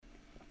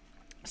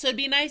So it'd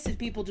be nice if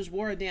people just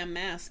wore a damn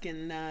mask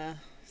and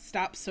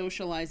stopped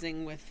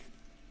socializing with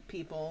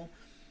people,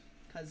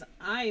 because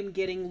I am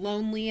getting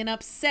lonely and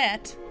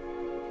upset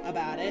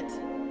about it,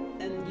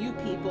 and you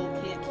people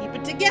can't keep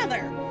it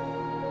together.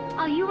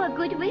 Are you a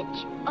good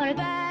witch or a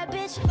bad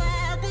bitch?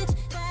 Bad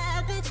bitch,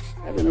 bad bitch.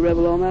 I've been a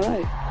rebel all my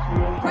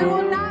life. We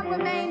will not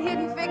remain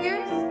hidden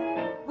figures.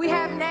 We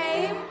have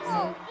names.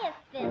 Oh, if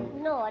it's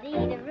naughty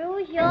to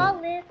rouge your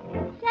lips,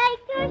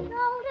 shake your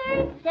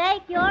shoulders,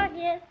 shake your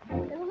hips,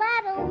 and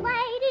let a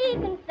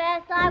lady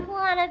confess I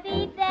wanna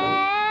be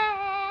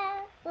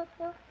bad.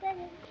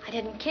 I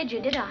didn't kid you,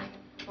 did I?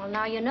 Well,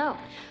 now you know.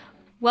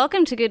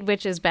 Welcome to Good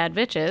Witches, Bad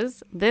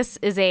Bitches. This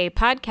is a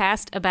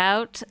podcast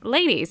about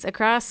ladies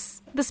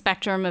across the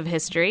spectrum of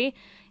history.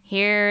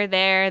 Here,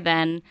 there,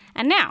 then,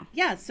 and now.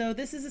 Yeah, so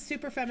this is a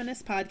super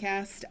feminist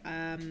podcast.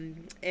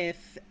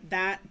 If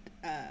that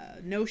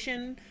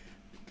notion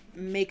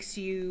makes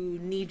you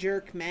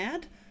knee-jerk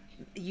mad,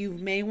 you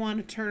may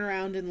want to turn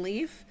around and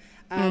leave.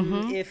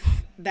 If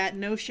that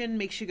notion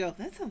makes you go,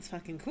 that sounds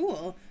fucking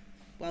cool,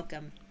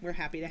 welcome. We're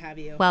happy to have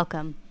you.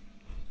 Welcome.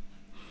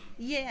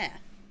 Yeah.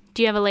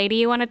 Do you have a lady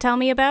you want to tell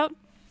me about?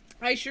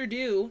 I sure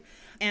do.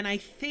 And I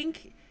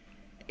think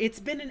it's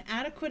been an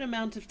adequate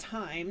amount of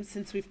time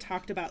since we've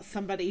talked about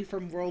somebody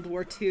from World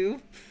War II.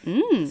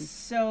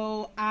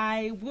 So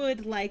I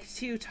would like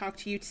to talk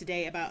to you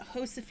today about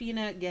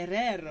Josefina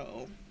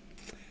Guerrero.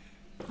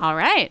 All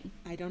right.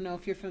 I don't know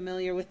if you're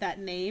familiar with that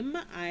name.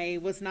 I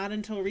was not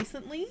until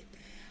recently.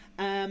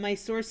 My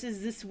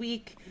sources this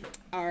week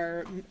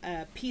are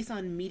a piece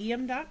on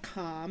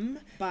medium.com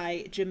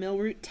by Jamil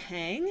Root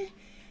Tang.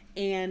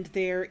 And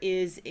there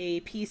is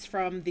a piece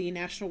from the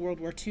National World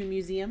War II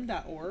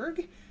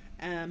Museum.org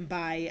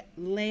by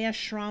Leah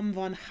Schramm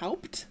von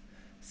Haupt.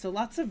 So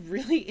lots of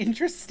really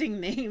interesting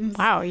names.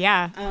 Wow,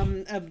 yeah.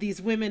 Of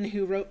these women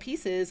who wrote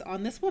pieces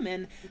on this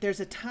woman. There's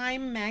a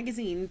Time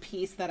magazine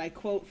piece that I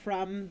quote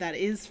from that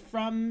is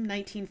from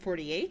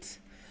 1948.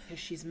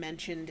 She's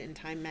mentioned in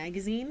Time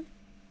magazine.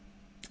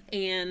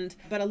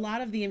 But a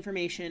lot of the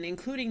information,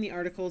 including the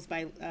articles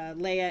by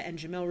Leah and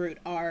Jamil Root,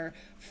 are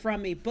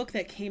from a book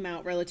that came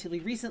out relatively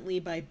recently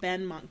by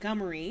Ben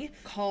Montgomery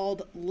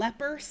called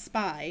Leper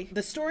Spy,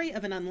 the story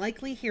of an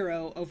unlikely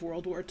hero of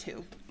World War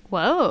II.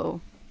 Whoa.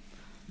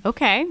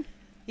 Okay.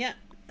 Yeah.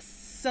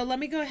 So let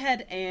me go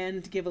ahead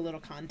and give a little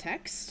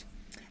context.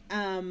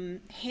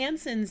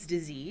 Hansen's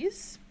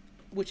disease,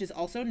 which is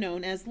also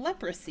known as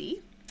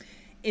leprosy,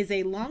 is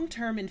a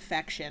long-term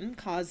infection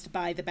caused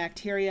by the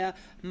bacteria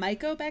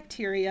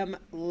Mycobacterium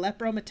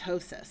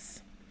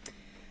lepromatosis.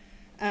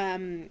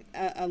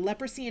 A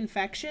leprosy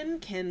infection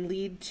can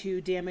lead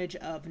to damage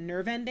of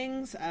nerve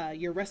endings,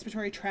 your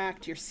respiratory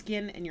tract, your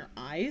skin, and your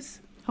eyes.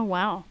 Oh,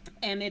 wow.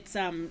 And it's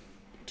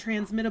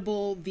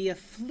transmittable via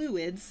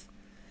fluids.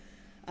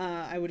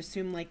 I would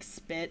assume like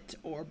spit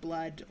or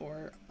blood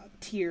or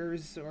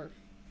tears or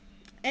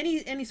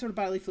any sort of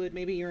bodily fluid,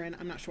 maybe urine,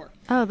 I'm not sure.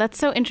 Oh, that's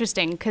so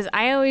interesting, because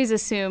I always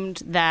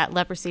assumed that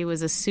leprosy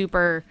was a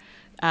super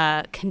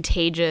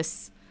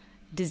contagious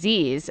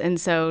disease, and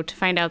so to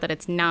find out that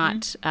it's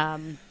not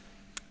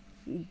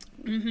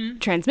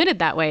transmitted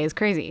that way is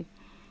crazy.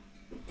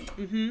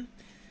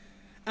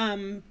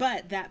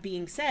 But that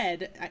being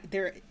said,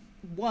 there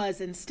was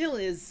and still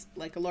is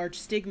like a large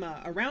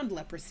stigma around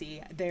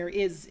leprosy. There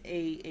is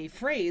a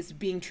phrase,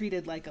 being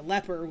treated like a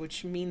leper,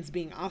 which means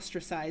being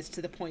ostracized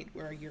to the point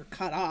where you're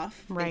cut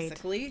off,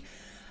 basically.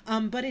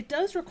 But it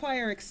does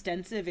require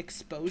extensive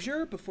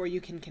exposure before you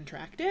can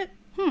contract it.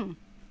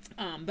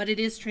 But it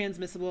is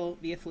transmissible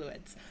via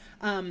fluids.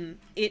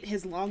 It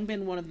has long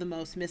been one of the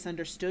most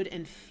misunderstood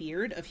and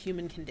feared of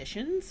human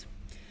conditions,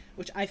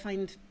 which I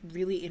find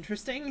really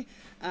interesting,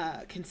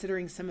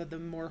 considering some of the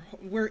more,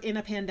 we're in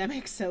a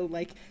pandemic, so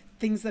like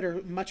things that are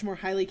much more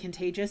highly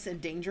contagious and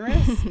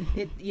dangerous,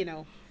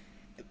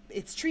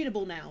 it's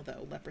treatable now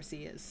though,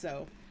 leprosy is,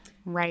 so.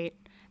 Right.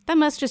 That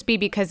must just be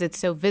because it's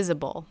so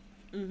visible.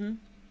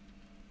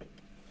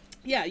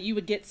 Yeah, you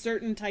would get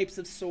certain types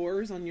of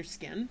sores on your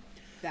skin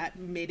that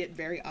made it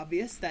very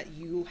obvious that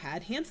you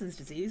had Hansen's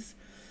disease.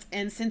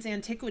 And since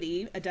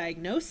antiquity, a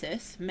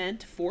diagnosis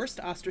meant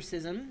forced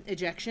ostracism,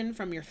 ejection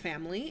from your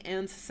family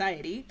and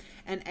society,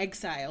 and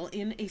exile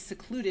in a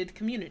secluded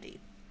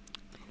community.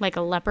 Like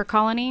a leper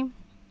colony?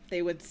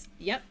 They would,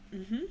 yep.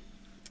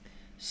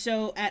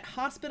 So at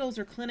hospitals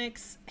or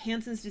clinics,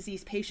 Hansen's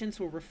disease patients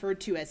were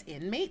referred to as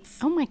inmates.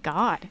 Oh my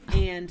God.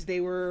 And they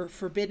were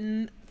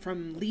forbidden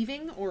from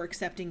leaving or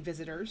accepting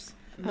visitors.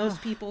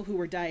 Most people who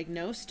were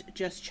diagnosed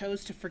just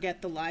chose to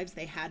forget the lives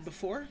they had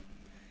before,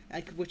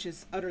 which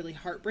is utterly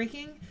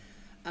heartbreaking.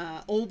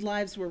 Old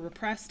lives were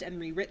repressed and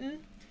rewritten.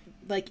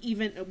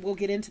 We'll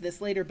get into this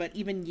later, but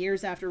even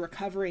years after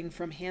recovering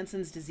from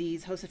Hansen's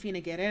disease,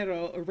 Josefina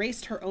Guerrero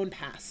erased her own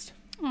past.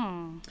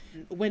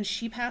 When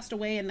she passed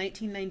away in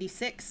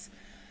 1996,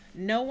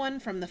 no one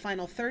from the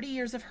final 30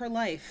 years of her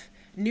life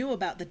knew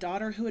about the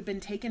daughter who had been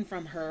taken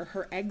from her,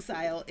 her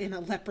exile in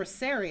a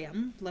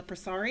leprosarium,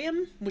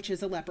 which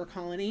is a leper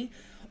colony,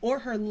 or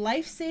her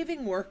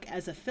life-saving work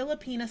as a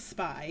Filipina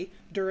spy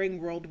during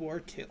World War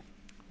II.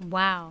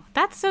 Wow.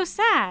 That's so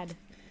sad.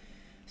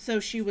 So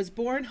she was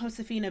born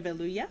Josefina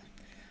Veluya,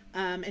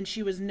 and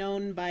she was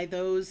known by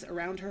those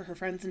around her, her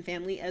friends and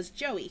family, as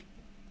Joey.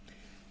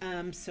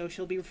 So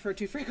she'll be referred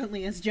to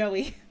frequently as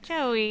Joey.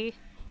 Joey.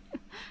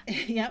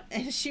 Yep.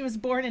 And she was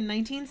born in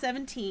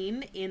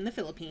 1917 in the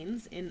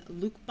Philippines, in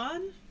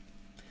Lucban.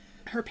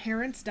 Her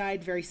parents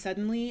died very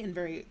suddenly and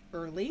very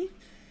early.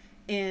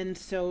 And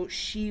so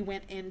she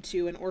went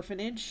into an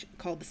orphanage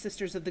called the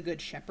Sisters of the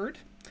Good Shepherd,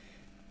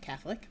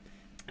 Catholic.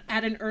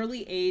 At an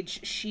early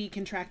age, she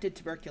contracted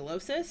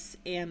tuberculosis,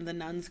 and the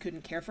nuns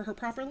couldn't care for her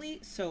properly,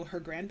 so her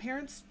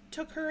grandparents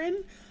took her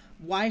in.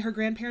 Why her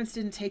grandparents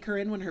didn't take her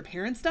in when her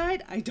parents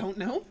died, I don't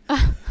know.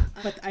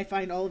 But I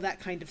find all of that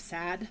kind of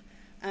sad.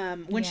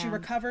 When she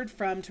recovered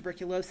from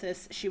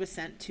tuberculosis, she was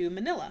sent to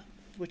Manila,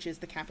 which is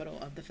the capital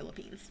of the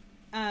Philippines.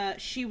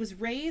 She was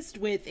raised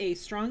with a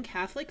strong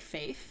Catholic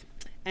faith,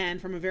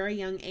 and from a very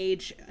young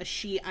age,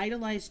 she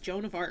idolized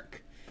Joan of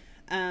Arc.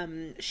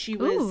 She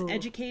was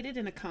educated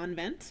in a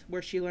convent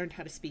where she learned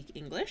how to speak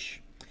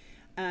English.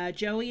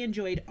 Joey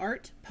enjoyed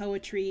art,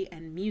 poetry,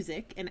 and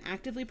music, and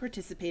actively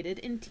participated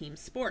in team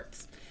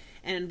sports,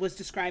 and was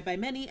described by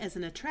many as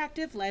an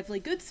attractive, lively,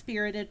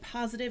 good-spirited,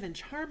 positive, and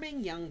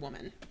charming young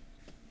woman.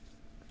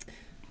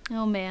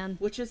 Oh, man.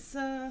 Which is,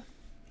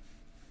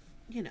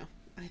 you know,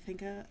 I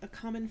think a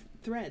common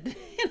thread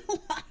in a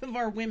lot of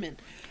our women.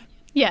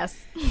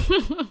 Yes.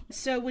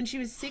 So when she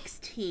was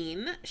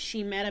 16,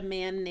 she met a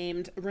man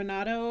named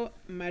Renato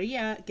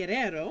Maria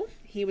Guerrero.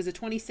 He was a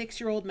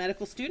 26-year-old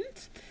medical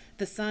student,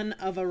 the son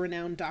of a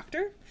renowned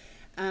doctor.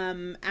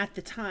 At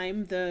the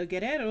time, the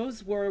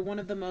Guerreros were one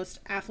of the most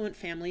affluent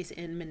families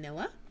in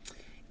Manila.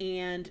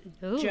 And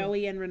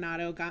Joey and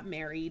Renato got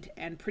married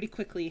and pretty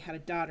quickly had a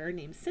daughter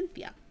named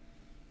Cynthia.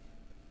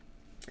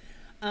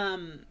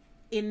 In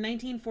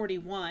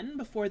 1941,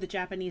 before the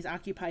Japanese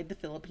occupied the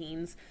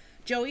Philippines,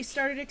 Joey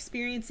started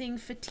experiencing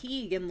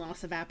fatigue and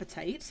loss of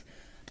appetite.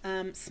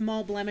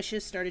 Small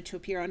blemishes started to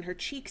appear on her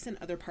cheeks and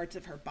other parts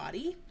of her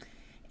body.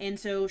 And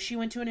so she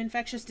went to an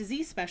infectious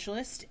disease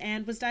specialist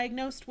and was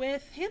diagnosed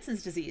with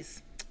Hansen's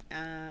disease.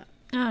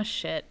 Oh,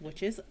 shit.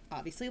 Which is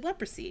obviously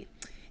leprosy.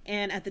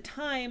 And at the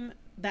time,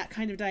 that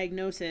kind of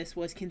diagnosis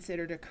was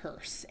considered a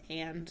curse.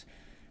 And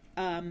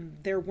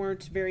there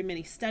weren't very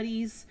many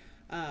studies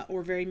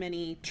or very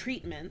many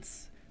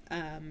treatments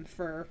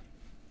for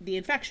the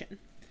infection.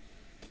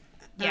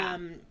 Yeah.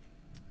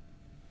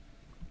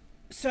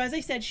 So as I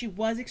said, she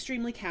was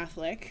extremely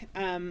Catholic.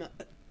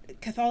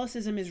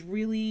 Catholicism is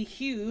really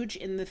huge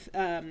in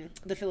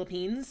the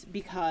Philippines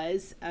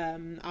because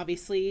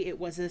obviously it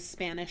was a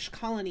Spanish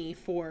colony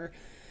for,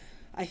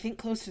 I think,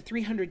 close to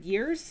 300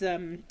 years.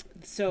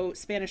 So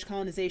Spanish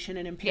colonization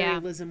and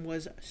imperialism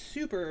was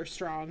super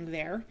strong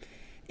there.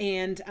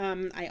 And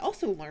I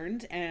also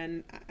learned,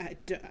 and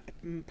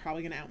I'm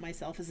probably going to out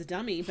myself as a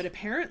dummy, but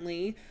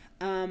apparently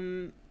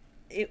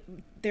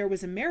there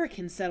was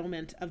American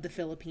settlement of the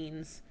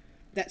Philippines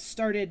that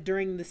started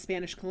during the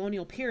Spanish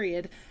colonial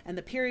period, and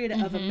the period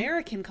of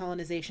American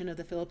colonization of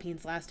the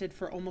Philippines lasted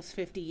for almost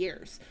 50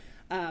 years.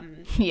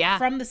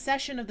 From the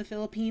cession of the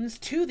Philippines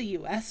to the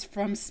U.S.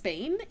 from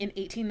Spain in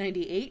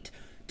 1898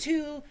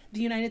 to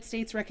the United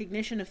States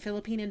recognition of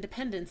Philippine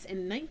independence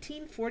in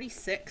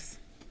 1946.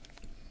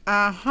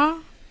 Uh-huh.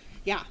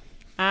 Yeah.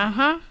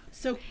 Uh-huh.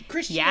 So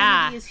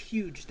Christianity is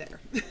huge there.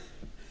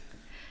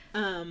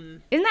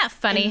 Isn't that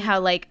funny how,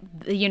 like,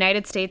 the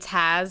United States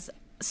has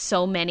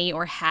so many,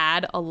 or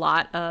had a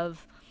lot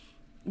of,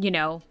 you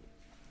know,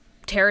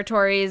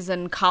 territories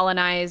and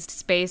colonized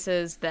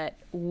spaces that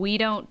we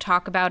don't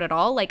talk about at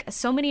all? Like,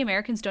 so many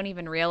Americans don't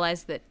even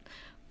realize that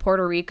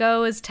Puerto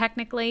Rico is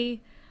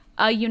technically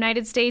a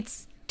United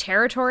States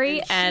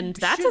territory, and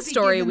that's a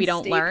story we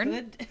don't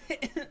learn.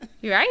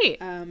 You're right.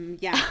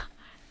 Yeah.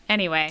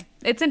 Anyway,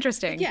 it's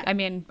interesting. Yeah. I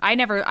mean, I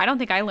don't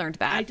think I learned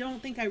that. I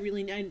don't think I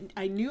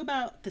knew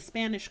about the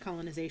Spanish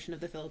colonization of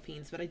the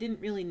Philippines, but I didn't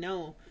really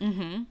know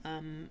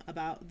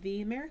about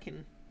the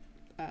American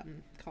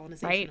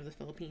colonization of the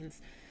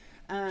Philippines.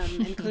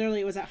 And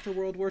clearly it was after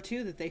World War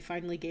II that they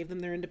finally gave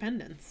them their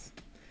independence.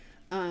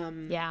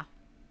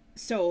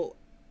 So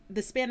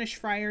the Spanish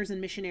friars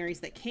and missionaries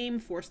that came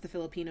forced the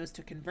Filipinos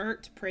to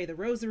convert, pray the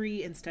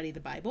rosary, and study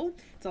the Bible.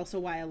 It's also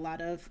why a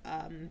lot of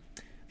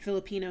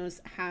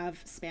Filipinos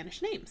have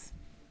Spanish names.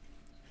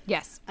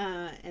 Yes.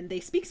 And they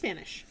speak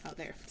Spanish out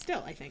there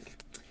still, I think.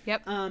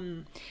 Yep.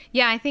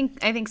 Yeah, I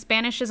think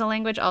Spanish is a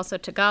language, also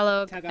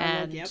Tagalog.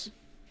 And, yep.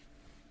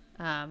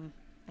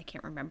 I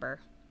can't remember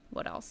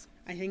what else.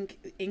 I think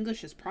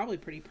English is probably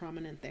pretty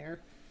prominent there.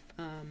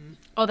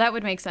 That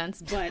would make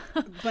sense.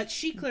 But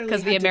she clearly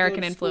because the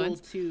American to go to influence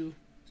to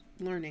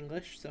learn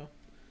English, so.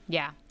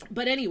 Yeah.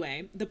 But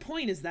anyway, the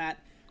point is that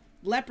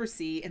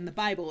leprosy in the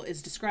Bible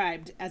is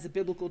described as a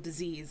biblical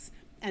disease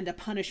and a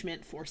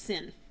punishment for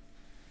sin.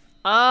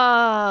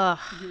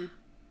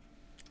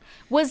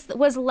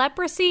 Was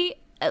leprosy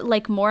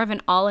like more of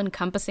an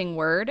all-encompassing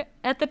word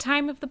at the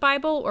time of the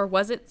Bible, or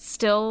was it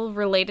still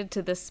related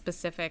to this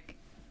specific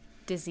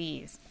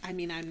disease? I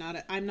mean, I'm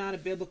not a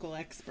biblical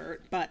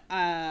expert, but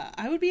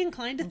I would be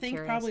inclined to think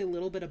curious. probably a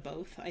little bit of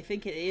both. I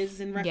think it is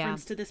in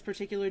reference to this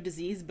particular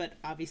disease, but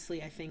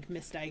obviously I think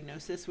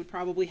misdiagnosis would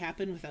probably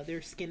happen with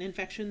other skin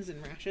infections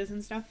and rashes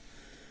and stuff.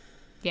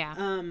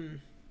 Yeah.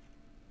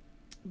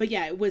 But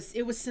yeah, it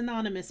was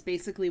synonymous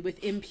basically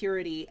with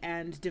impurity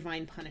and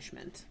divine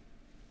punishment.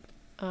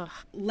 Ugh.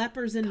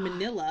 Lepers in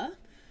Manila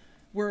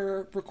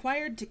were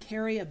required to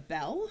carry a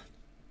bell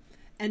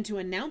and to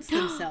announce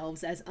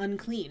themselves as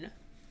unclean.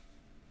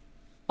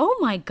 Oh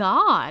my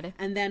God.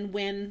 And then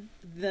when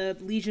the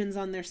lesions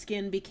on their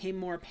skin became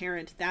more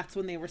apparent, that's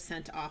when they were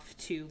sent off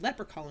to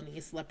leper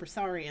colonies,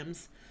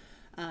 leprosariums,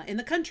 in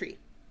the country.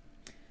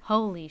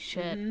 Holy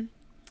shit. Mm-hmm.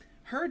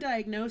 Her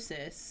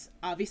diagnosis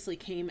obviously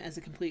came as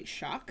a complete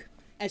shock.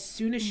 As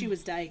soon as she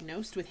was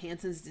diagnosed with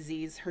Hansen's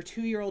disease, her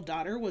 2-year-old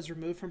daughter was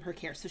removed from her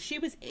care. So she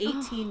was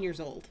 18 years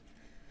old,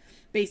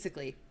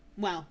 basically.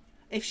 Well,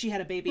 if she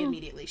had a baby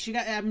immediately.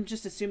 I'm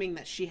just assuming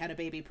that she had a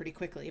baby pretty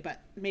quickly,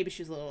 but maybe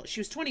she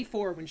was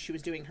 24 when she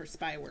was doing her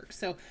spy work.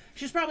 So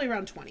she was probably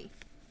around 20.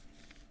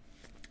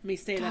 Let me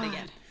say that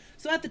again.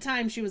 So at the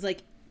time, she was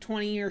like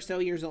 20 or so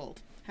years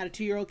old, had a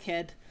 2-year-old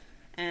kid,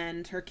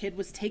 and her kid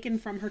was taken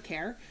from her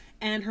care,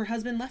 and her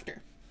husband left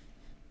her.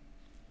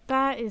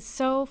 That is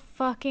so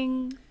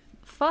fucking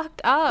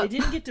fucked up. They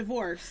didn't get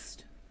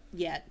divorced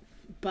yet,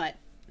 but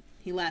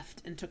he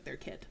left and took their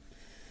kid.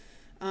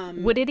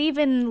 Would it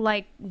even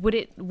would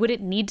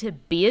it need to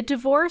be a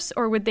divorce,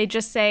 or would they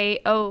just say,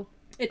 "Oh,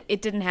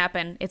 it didn't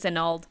happen. It's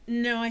annulled"?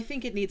 No, I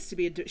think it needs to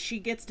be she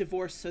gets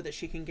divorced so that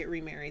she can get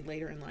remarried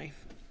later in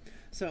life.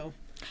 So,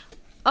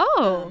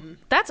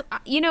 that's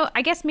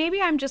I guess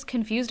maybe I'm just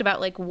confused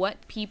about like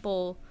what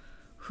people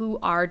who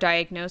are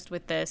diagnosed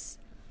with this,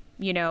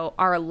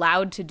 are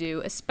allowed to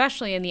do,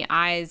 especially in the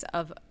eyes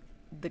of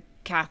the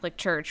Catholic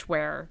Church,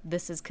 where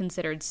this is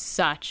considered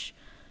such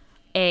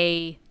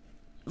a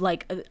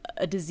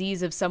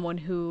disease of someone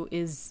who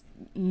is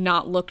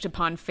not looked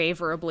upon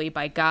favorably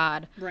by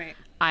God. Right.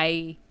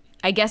 I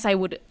guess I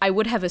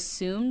would have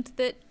assumed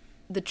that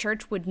the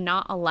church would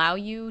not allow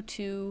you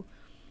to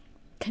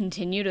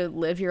continue to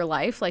live your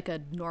life like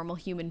a normal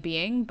human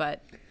being,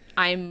 but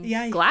I'm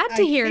glad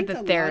to hear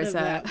that there's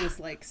that was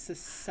like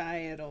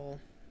societal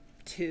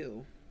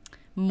too.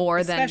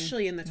 More than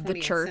especially in the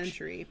 20th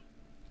century.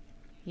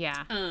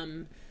 Yeah.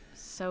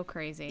 So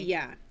crazy.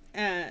 Yeah.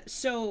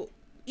 So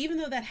even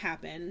though that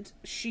happened,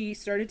 she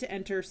started to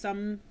enter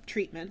some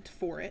treatment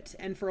for it,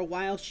 and for a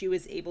while she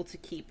was able to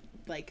keep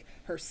like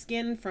her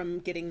skin from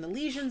getting the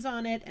lesions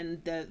on it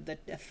and the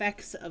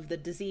effects of the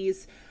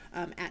disease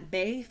at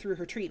bay through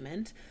her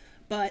treatment.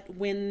 But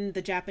when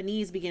the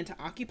Japanese began to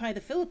occupy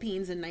the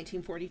Philippines in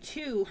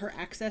 1942, her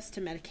access to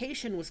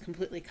medication was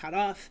completely cut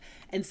off,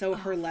 and so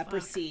her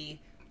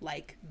leprosy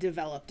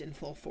developed in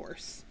full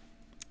force.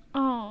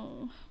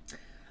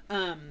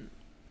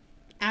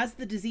 As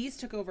the disease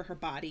took over her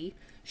body,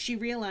 she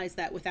realized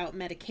that without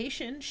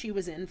medication, she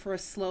was in for a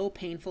slow,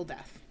 painful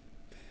death.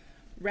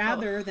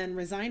 Rather than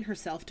resign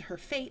herself to her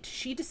fate,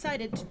 she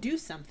decided to do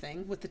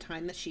something with the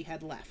time that she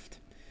had left.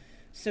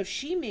 So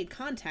she made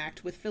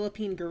contact with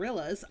Philippine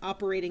guerrillas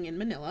operating in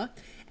Manila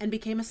and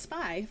became a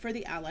spy for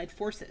the Allied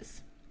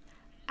forces.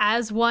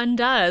 As one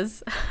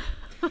does.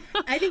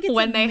 I think it's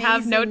when they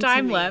have no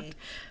time to left.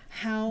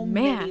 How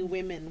many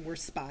women were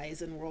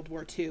spies in World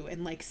War II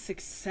and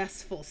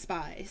successful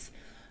spies.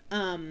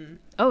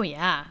 Oh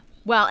yeah.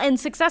 Well, and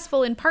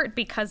successful in part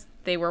because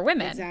they were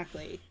women.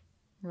 Exactly.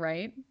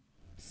 Right?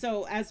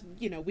 So as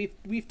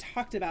we've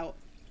talked about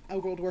a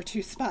World War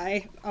II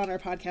spy on our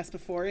podcast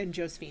before in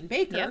Josephine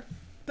Baker. Yep.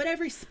 But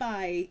every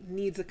spy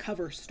needs a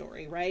cover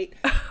story, right?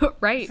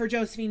 Right. For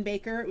Josephine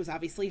Baker, it was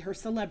obviously her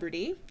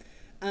celebrity.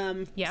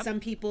 Some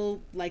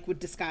people would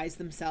disguise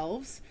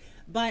themselves.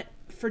 But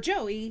for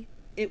Joey,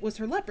 it was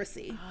her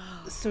leprosy.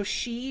 So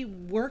she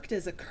worked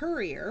as a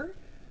courier,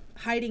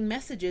 hiding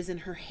messages in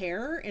her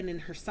hair and in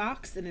her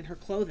socks and in her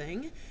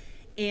clothing.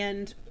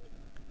 And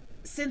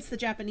since the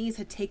Japanese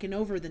had taken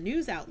over the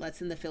news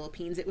outlets in the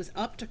Philippines, it was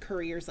up to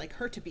couriers like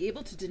her to be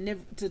able to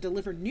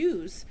deliver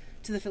news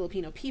to the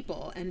Filipino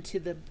people and to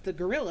the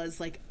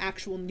guerrillas,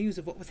 actual news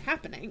of what was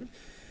happening.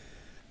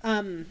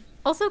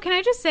 Also, can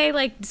I just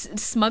say,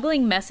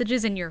 smuggling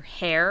messages in your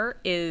hair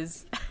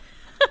is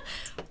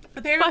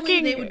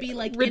apparently they would be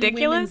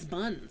ridiculous. In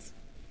women's buns.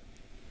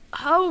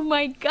 Oh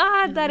my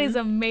God, that is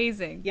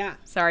amazing. Yeah.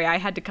 Sorry, I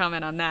had to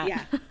comment on that.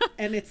 Yeah.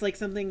 And it's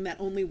something that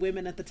only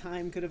women at the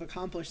time could have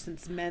accomplished,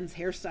 since men's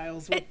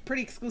hairstyles were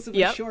pretty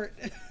exclusively short.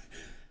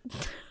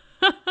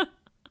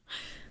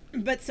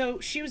 But so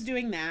she was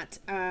doing that.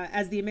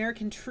 As the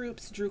American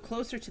troops drew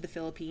closer to the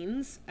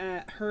Philippines,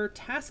 her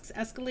tasks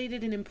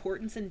escalated in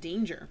importance and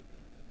danger.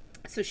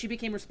 So she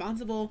became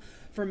responsible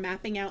for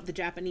mapping out the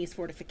Japanese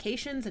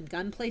fortifications and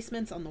gun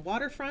placements on the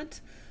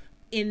waterfront.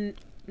 In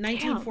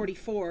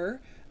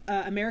 1944,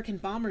 American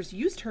bombers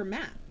used her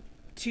map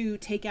to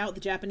take out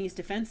the Japanese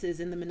defenses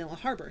in the Manila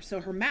harbor. So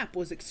her map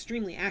was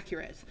extremely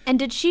accurate. And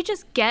did she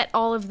just get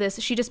all of this?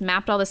 She just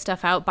mapped all this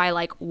stuff out by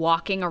like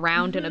walking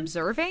around and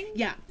observing?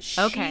 Yeah.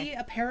 She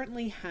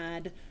apparently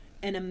had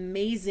an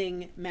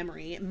amazing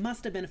memory. It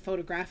must have been a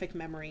photographic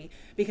memory,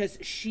 because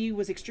she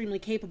was extremely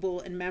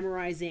capable in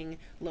memorizing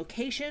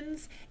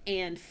locations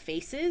and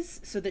faces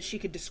so that she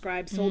could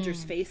describe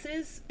soldiers'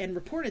 faces and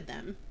reported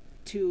them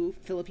to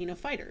Filipino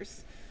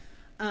fighters.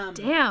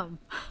 Damn.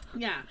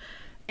 Yeah.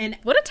 And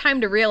what a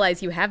time to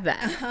realize you have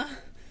that.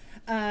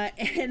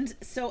 and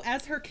so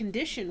as her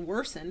condition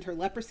worsened, her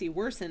leprosy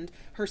worsened,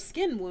 her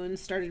skin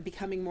wounds started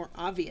becoming more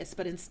obvious,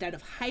 but instead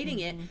of hiding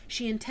it,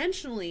 she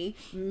intentionally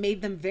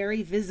made them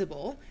very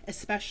visible,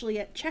 especially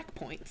at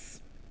checkpoints.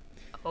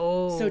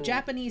 Oh. So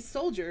Japanese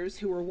soldiers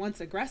who were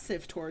once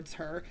aggressive towards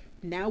her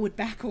now would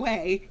back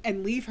away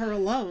and leave her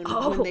alone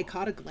when they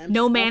caught a glimpse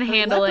No of her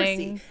manhandling.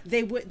 leprosy.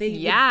 They would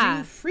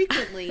do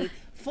frequently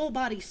full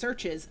body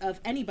searches of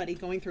anybody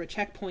going through a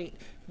checkpoint,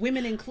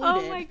 women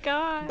included. Oh my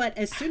God. But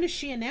as soon as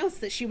she announced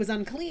that she was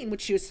unclean,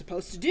 which she was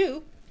supposed to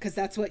do, because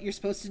that's what you're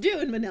supposed to do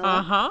in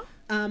Manila,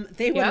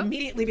 they would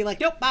immediately be like,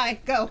 nope, bye,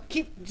 go,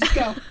 just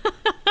go.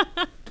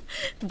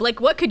 Like,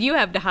 what could you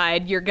have to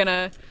hide?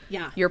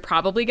 You're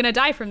probably gonna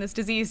die from this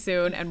disease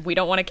soon, and we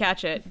don't want to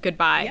catch it.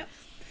 Goodbye. Yep.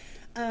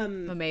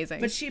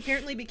 Amazing. But she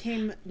apparently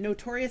became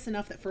notorious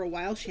enough that for a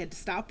while she had to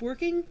stop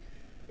working,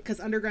 because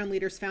underground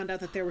leaders found out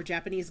that there were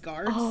Japanese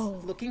guards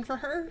looking for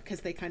her, because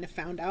they kind of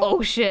found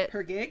out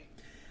her gig.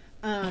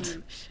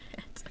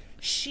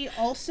 She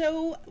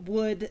also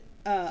would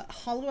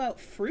hollow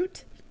out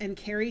fruit and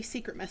carry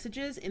secret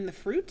messages in the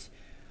fruit,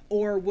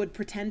 or would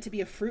pretend to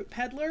be a fruit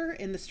peddler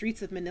in the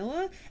streets of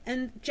Manila,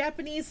 and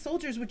Japanese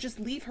soldiers would just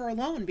leave her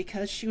alone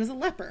because she was a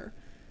leper.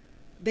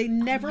 They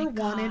never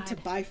wanted to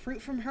buy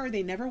fruit from her.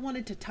 They never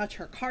wanted to touch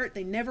her cart.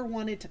 They never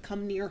wanted to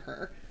come near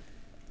her.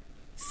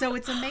 So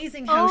it's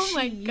amazing how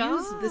she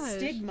used the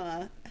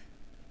stigma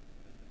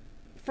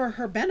for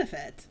her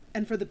benefit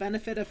and for the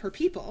benefit of her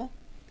people.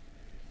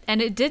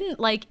 And it didn't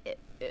like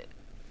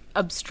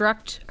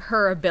obstruct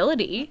her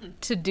ability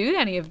to do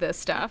any of this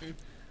stuff.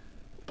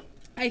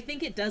 I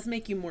think it does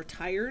make you more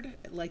tired,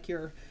 like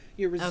your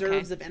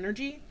reserves of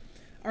energy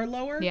are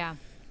lower. Yeah.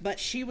 But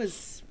she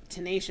was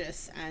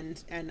tenacious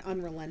and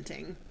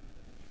unrelenting.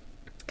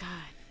 God.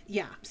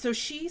 Yeah, so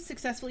she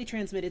successfully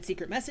transmitted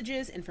secret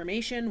messages,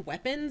 information,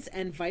 weapons,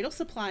 and vital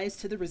supplies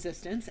to the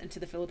resistance and to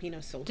the Filipino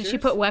soldiers. Did she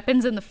put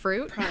weapons in the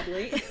fruit?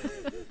 Probably.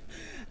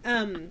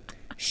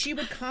 She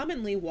would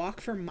commonly walk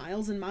for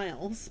miles and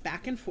miles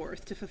back and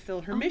forth to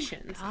fulfill her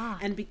missions.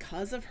 And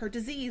because of her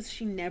disease,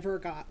 she never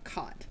got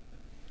caught.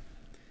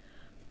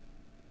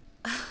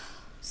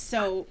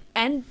 So...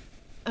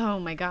 Oh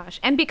my gosh.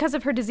 And because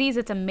of her disease,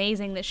 it's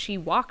amazing that she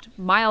walked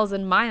miles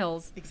and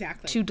miles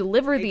to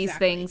deliver these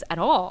things at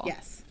all.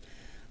 Yes.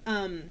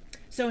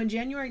 So in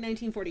January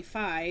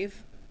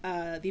 1945,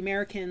 the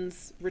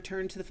Americans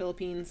returned to the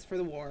Philippines for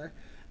the war.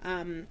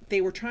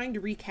 They were trying to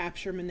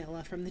recapture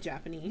Manila from the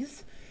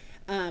Japanese.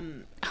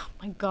 Oh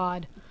my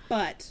God.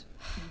 But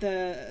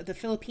the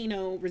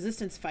Filipino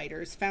resistance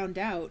fighters found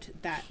out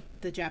that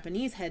the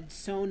Japanese had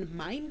sown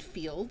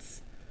minefields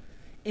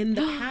in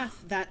the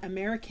path that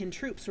American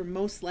troops were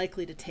most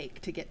likely to take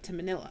to get to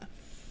Manila.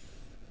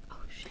 Oh,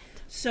 shit.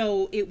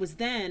 So it was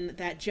then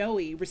that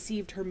Joey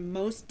received her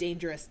most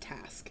dangerous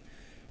task.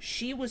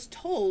 She was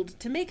told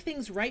to make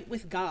things right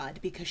with God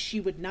because she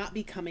would not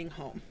be coming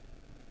home.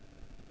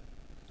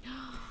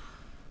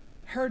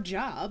 Her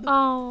job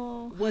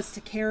was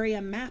to carry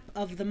a map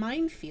of the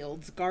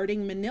minefields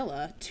guarding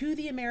Manila to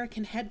the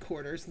American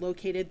headquarters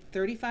located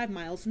 35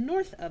 miles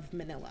north of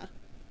Manila.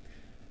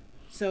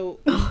 So...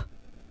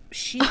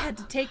 she had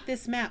to take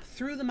this map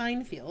through the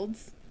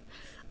minefields.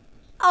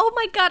 Oh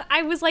my God.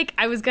 I was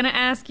going to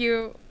ask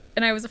you,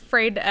 and I was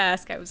afraid to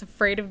ask. I was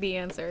afraid of the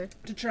answer.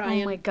 To try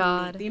and meet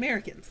the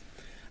Americans.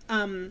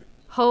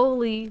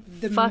 Holy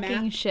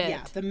fucking shit.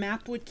 Yeah, the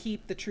map would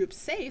keep the troops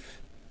safe,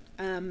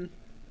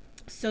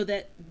 so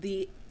that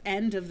the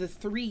end of the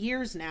 3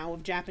 years now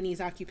of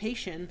Japanese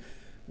occupation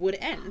would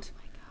end. Oh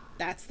my God.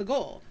 That's the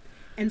goal.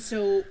 And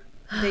so...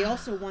 they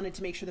also wanted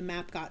to make sure the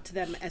map got to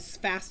them as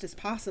fast as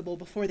possible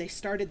before they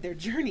started their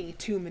journey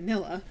to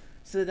Manila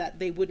so that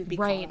they wouldn't be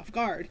caught off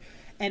guard.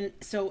 And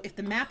so if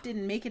the map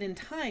didn't make it in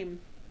time,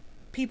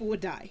 people would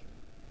die.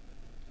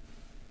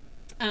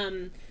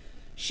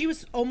 She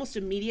was almost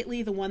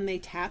immediately the one they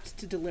tapped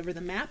to deliver the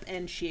map,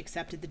 and she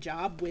accepted the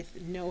job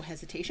with no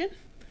hesitation.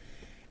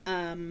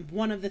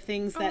 One of the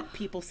things that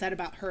people said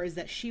about her is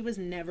that she was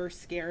never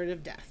scared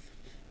of death.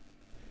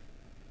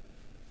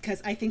 Because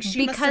I think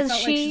she must have felt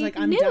like she's like,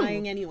 I'm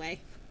dying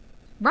anyway.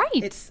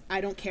 Right. I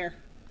don't care.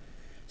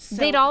 So,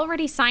 they'd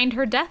already signed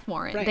her death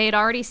warrant. Right. They had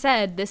already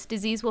said, this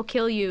disease will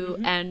kill you,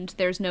 and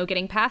there's no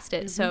getting past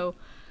it. So,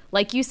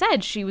 like you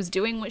said, she was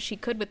doing what she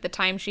could with the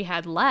time she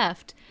had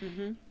left.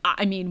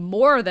 I mean,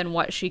 more than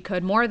what she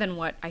could, more than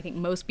what I think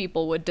most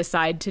people would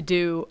decide to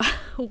do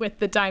with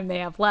the time they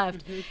have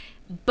left.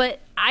 But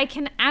I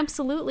can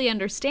absolutely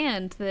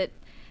understand that,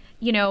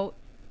 you know,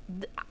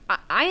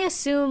 I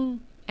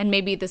assume... and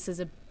maybe this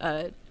is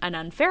an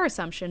unfair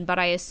assumption, but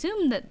I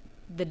assume that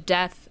the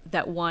death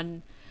that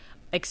one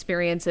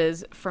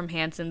experiences from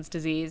Hansen's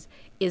disease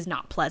is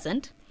not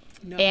pleasant.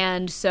 No.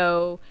 And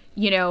so,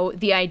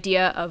 the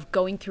idea of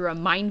going through a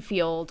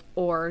minefield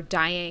or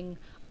dying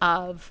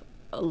of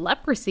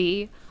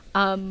leprosy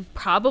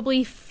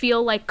probably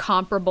feel like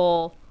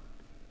comparable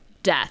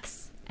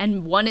deaths.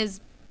 And one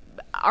is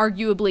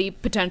arguably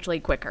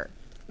potentially quicker.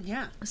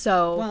 Yeah.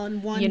 So, well,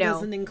 and one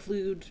doesn't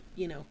include,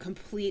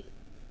 complete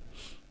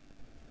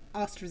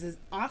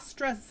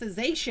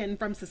ostracization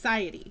from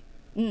society.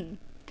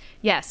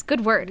 Yes,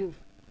 good word. Ooh.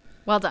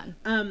 Well done.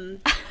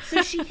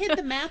 So she hid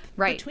the map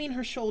Right. between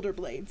her shoulder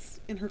blades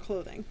in her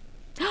clothing.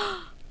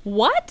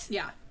 What?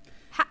 Yeah.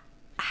 How?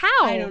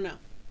 I don't know.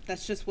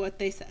 That's just what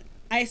they said.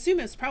 I assume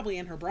it's probably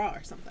in her bra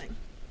or something.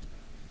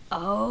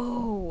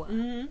 Oh.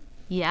 Mm-hmm.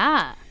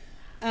 Yeah.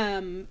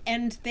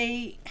 And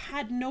they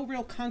had no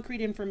real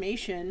concrete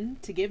information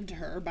to give to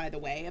her, by the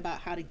way,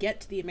 about how to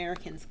get to the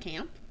Americans'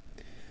 camp.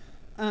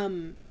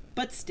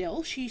 But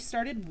still, she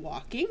started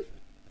walking.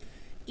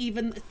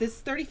 Even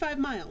this 35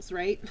 miles,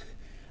 right?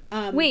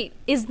 Wait,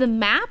 is the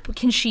map?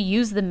 Can she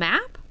use the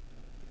map?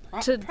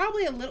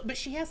 Probably a little, but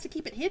she has to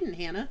keep it hidden,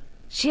 Hannah.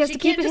 She has to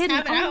keep it can't just hidden.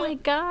 have it Oh out. my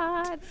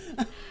god.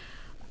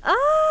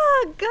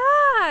 Oh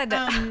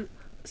god.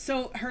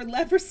 So her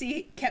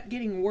leprosy kept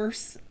getting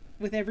worse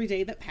with every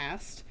day that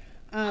passed.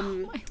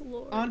 My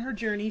lord. On her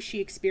journey, she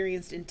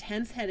experienced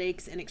intense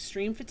headaches and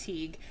extreme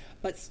fatigue,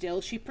 but still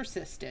she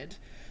persisted.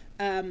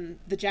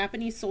 The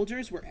Japanese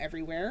soldiers were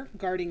everywhere,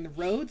 guarding the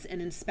roads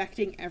and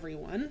inspecting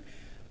everyone.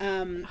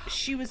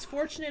 She was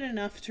fortunate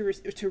enough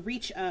to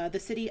reach the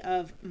city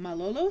of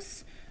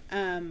Malolos,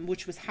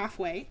 which was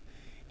halfway.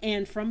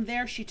 And from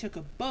there, she took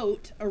a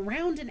boat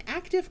around an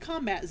active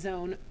combat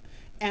zone,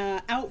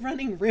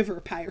 outrunning river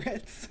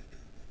pirates.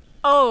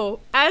 Oh,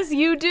 as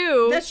you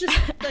do. That's just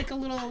like a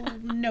little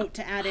note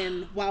to add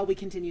in while we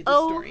continue the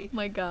story. Oh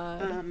my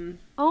god.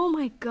 Oh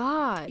my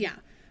god. Yeah.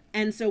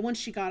 And so once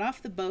she got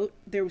off the boat,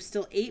 there was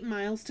still 8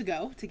 miles to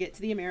go to get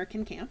to the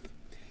American camp.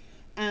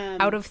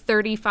 Out of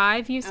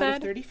 35, you said? Out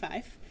of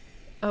 35.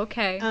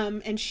 Okay.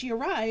 And she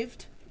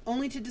arrived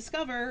only to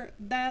discover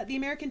that the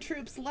American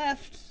troops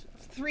left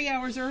 3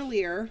 hours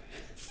earlier.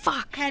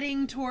 Fuck.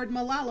 Heading toward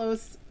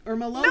Malolos,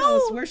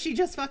 No! where she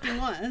just fucking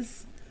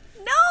was.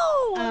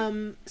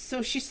 No!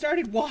 So she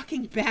started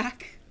walking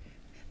back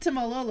to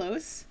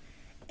Malolos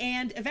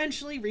and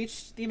eventually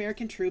reached the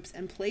American troops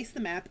and placed the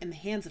map in the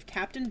hands of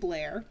Captain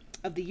Blair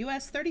of the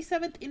U.S.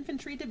 37th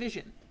Infantry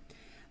Division.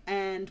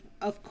 And,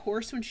 of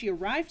course, when she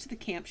arrived to the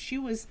camp, she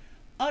was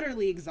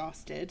utterly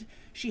exhausted.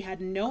 She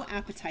had no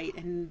appetite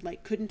and,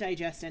 couldn't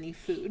digest any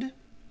food.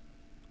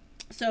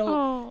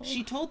 So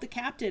she told the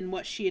captain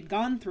what she had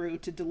gone through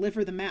to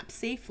deliver the map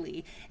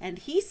safely, and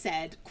he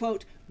said,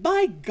 quote,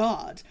 "By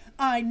God,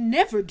 I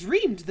never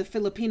dreamed the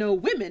Filipino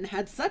women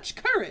had such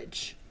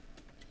courage."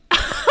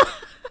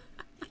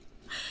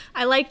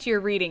 I liked your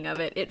reading of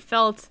it. It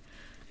felt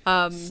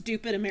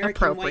Stupid American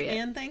white appropriate.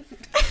 man thing.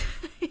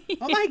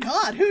 Oh my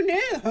God, who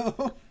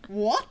knew?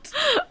 What?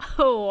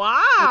 Oh,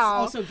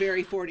 wow. It's also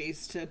very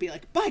 40s to be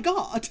like, by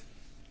God.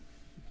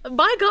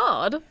 By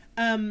God.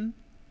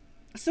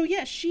 So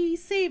yeah, she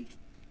saved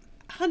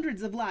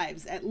hundreds of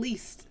lives, at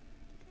least,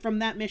 from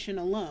that mission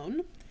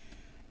alone.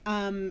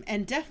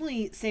 And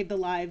definitely saved the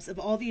lives of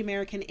all the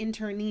American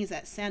internees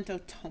at Santo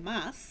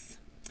Tomas,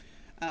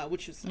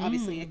 which was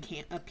obviously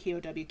a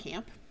POW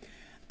camp.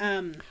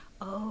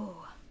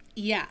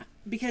 Yeah,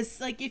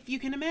 because, if you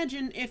can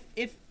imagine,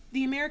 if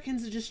the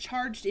Americans had just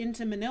charged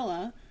into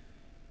Manila,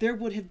 there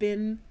would have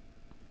been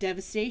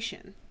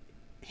devastation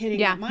hitting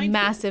that minefield.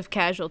 Massive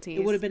casualties.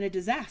 It would have been a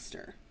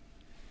disaster.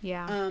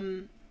 Yeah.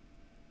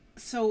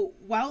 So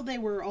while they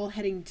were all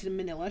heading to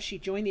Manila, she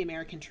joined the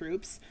American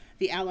troops.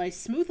 The Allies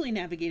smoothly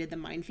navigated the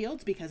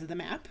minefields because of the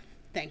map,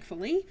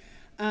 thankfully.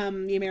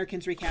 The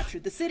Americans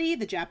recaptured the city.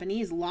 The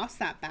Japanese lost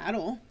that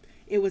battle.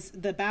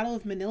 The Battle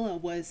of Manila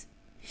was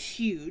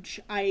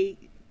huge. I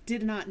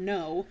did not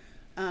know.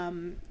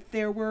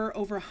 There were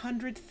over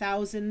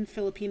 100,000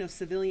 Filipino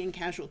civilian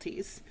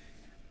casualties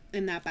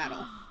in that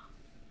battle.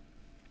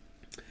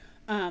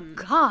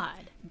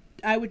 God.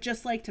 I would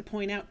just like to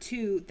point out,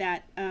 too,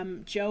 that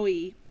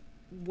Joey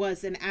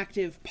was an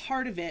active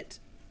part of it,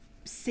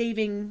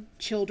 saving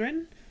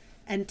children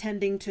and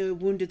tending to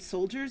wounded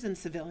soldiers and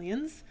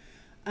civilians.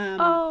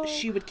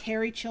 She would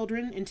carry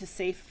children into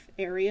safe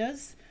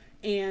areas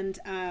and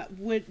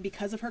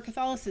because of her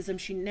Catholicism,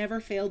 she never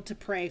failed to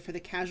pray for the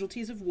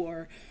casualties of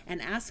war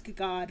and ask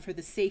God for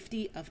the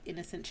safety of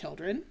innocent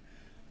children,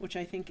 which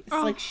I think it's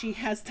like she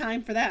has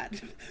time for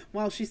that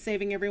while she's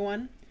saving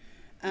everyone.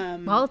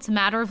 Well, it's a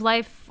matter of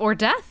life or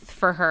death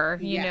for her,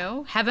 you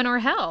know, heaven or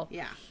hell.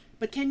 Yeah.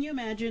 But can you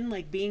imagine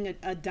being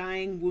a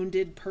dying,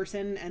 wounded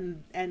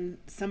person and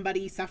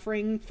somebody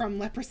suffering from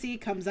leprosy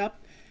comes up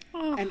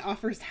and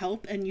offers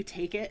help and you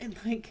take it and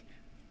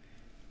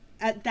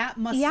that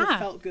must have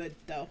felt good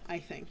though, I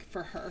think,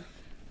 for her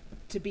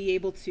to be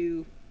able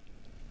to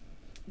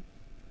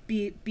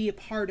be a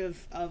part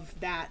of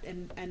that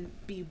and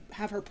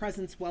have her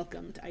presence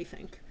welcomed, I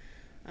think.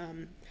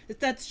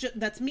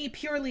 That's me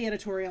purely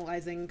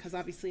editorializing, because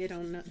obviously I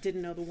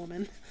didn't know the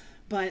woman,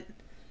 but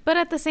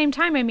at the same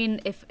time, I mean,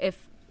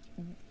 if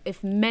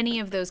many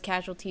of those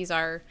casualties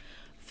are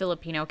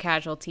Filipino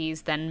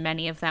casualties, then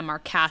many of them are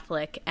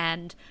Catholic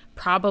and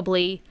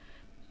probably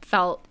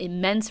felt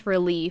immense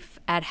relief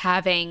at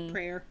having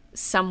prayer.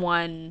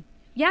 someone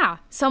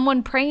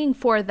praying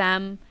for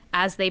them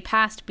as they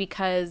passed,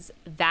 because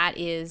that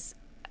is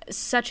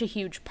such a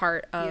huge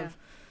part of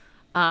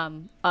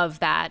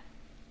that,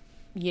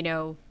 you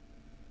know,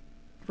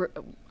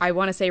 I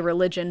want to say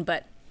religion,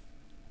 but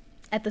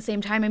at the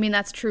same time, I mean,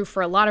 that's true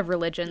for a lot of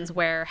religions,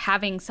 where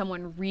having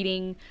someone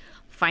reading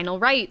final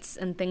rites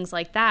and things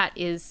like that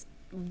is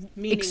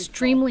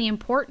extremely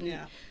important,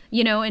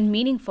 you know, and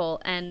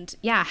meaningful. And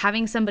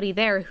having somebody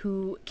there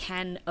who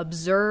can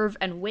observe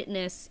and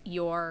witness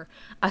your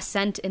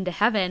ascent into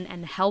heaven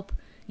and help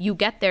you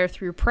get there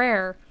through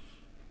prayer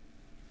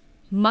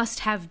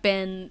must have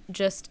been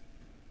just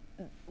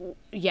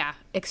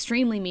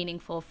extremely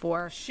meaningful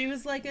for she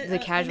was like the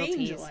casualties.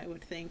 An angel, I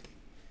would think,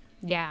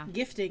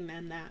 gifting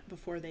them that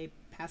before they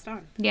passed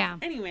on.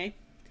 Anyway,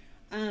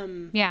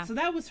 so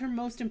that was her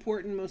most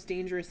important, most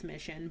dangerous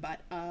mission,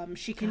 but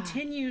she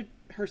continued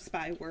her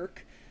spy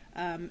work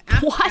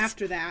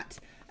after that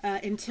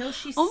until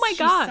she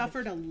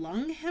suffered a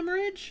lung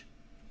hemorrhage.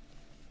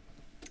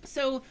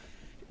 So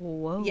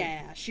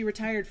she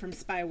retired from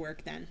spy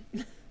work then.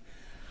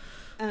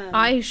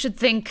 I should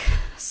think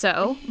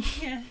so.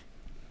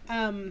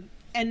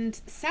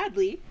 And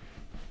sadly,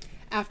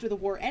 after the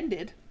war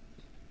ended,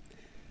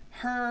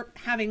 her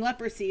having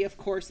leprosy, of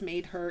course,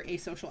 made her a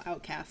social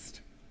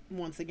outcast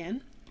once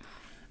again.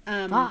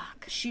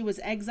 She was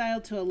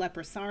exiled to a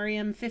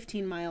leprosarium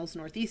 15 miles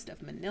northeast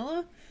of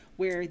Manila,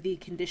 where the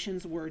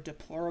conditions were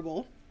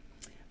deplorable.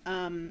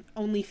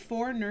 Only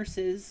 4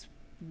 nurses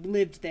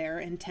lived there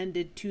and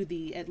tended to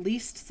the at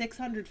least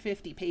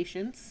 650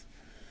 patients.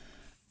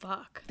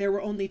 There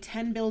were only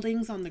 10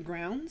 buildings on the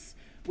grounds,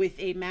 with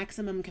a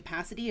maximum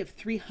capacity of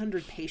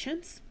 300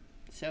 patients.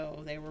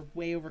 So they were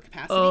way over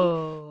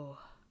capacity.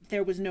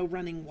 There was no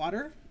running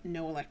water,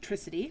 no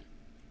electricity.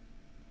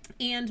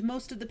 And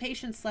most of the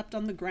patients slept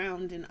on the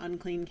ground in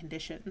unclean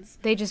conditions.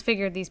 They just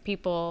figured these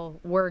people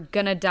were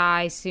gonna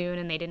die soon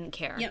and they didn't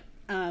care. Yep.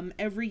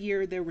 Every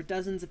year there were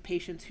dozens of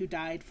patients who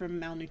died from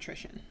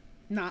malnutrition,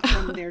 not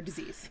from their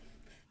disease.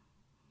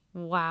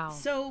 Wow.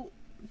 So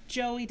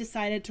Joey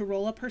decided to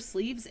roll up her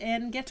sleeves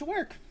and get to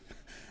work.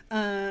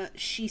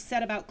 She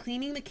set about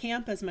cleaning the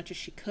camp as much as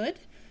she could,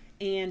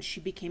 and she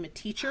became a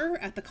teacher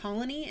at the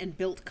colony and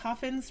built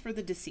coffins for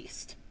the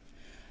deceased.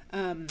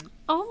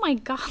 Oh my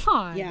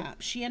God. Yeah,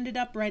 she ended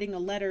up writing a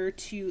letter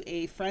to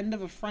a friend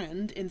of a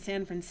friend in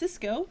San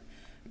Francisco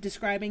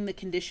describing the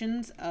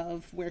conditions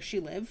of where she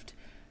lived,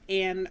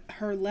 and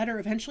her letter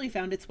eventually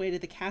found its way to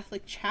the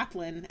Catholic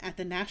chaplain at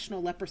the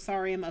National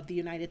Leprosarium of the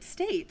United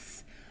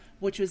States,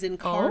 which was in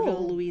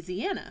Carville,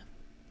 Louisiana.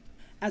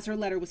 As her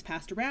letter was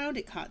passed around,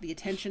 it caught the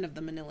attention of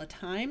the Manila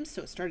Times,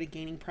 so it started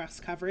gaining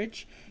press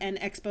coverage. An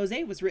expose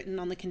was written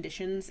on the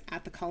conditions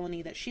at the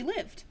colony that she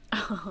lived.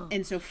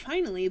 And so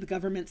finally, the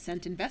government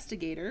sent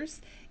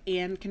investigators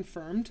and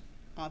confirmed,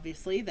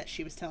 obviously, that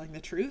she was telling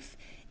the truth.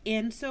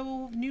 And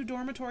so new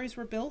dormitories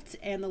were built,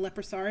 and the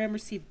leprosarium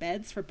received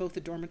beds for both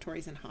the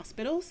dormitories and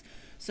hospitals.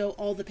 So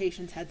all the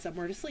patients had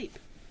somewhere to sleep,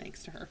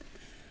 thanks to her.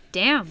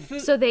 Damn.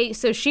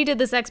 So she did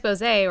this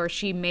expose, or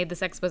she made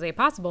this expose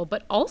possible,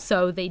 but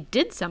also they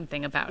did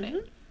something about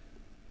it.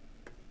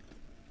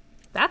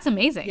 That's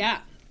amazing.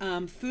 Yeah.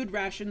 Food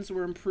rations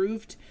were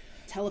improved.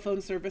 Telephone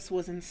service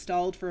was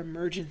installed for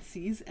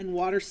emergencies, and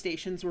water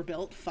stations were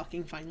built,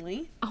 fucking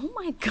finally. Oh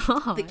my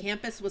God. The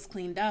campus was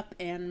cleaned up,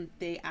 and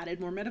they added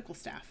more medical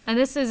staff. And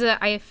this is,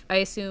 I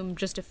assume,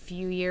 just a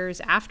few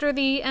years after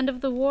the end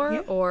of the war? Yeah,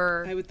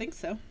 or I would think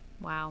so.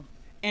 Wow.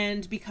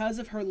 And because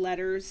of her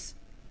letters,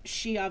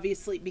 she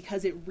obviously,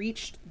 because it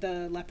reached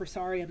the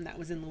leprosarium that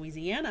was in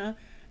Louisiana,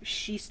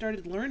 she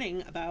started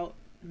learning about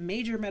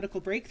major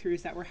medical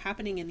breakthroughs that were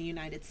happening in the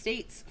United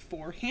States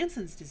for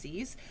Hansen's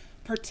disease,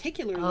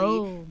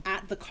 particularly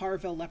at the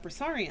Carville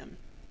Leprosarium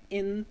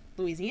in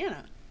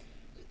Louisiana.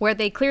 Where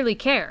they clearly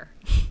care.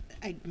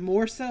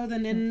 More so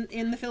than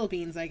in the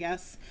Philippines, I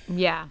guess.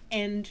 Yeah.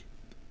 And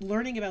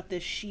learning about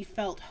this, she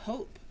felt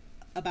hope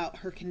about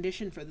her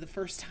condition for the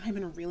first time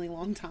in a really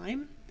long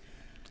time.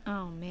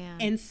 Oh,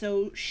 man. And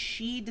so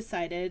she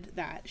decided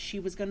that she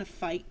was going to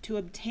fight to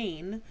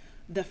obtain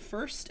the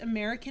first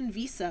American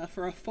visa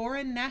for a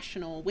foreign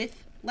national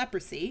with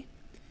leprosy,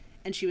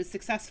 and she was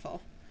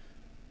successful.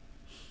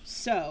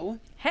 So...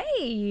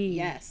 Hey!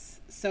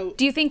 Yes. So...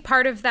 Do you think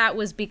part of that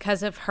was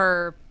because of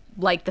her,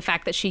 like, the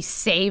fact that she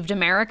saved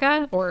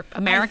America or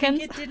Americans? I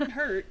think it didn't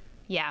hurt.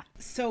 Yeah.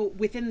 So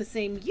within the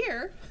same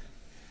year...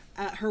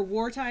 her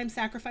wartime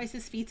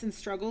sacrifices, feats, and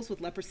struggles with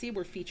leprosy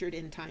were featured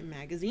in Time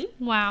magazine.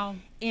 Wow.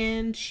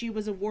 And she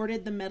was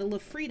awarded the Medal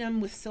of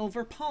Freedom with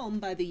Silver Palm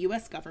by the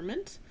U.S.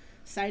 government,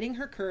 citing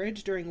her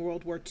courage during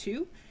World War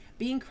II,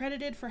 being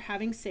credited for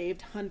having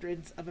saved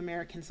hundreds of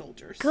American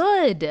soldiers.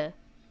 Good.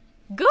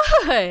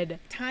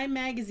 Time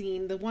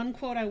magazine, the one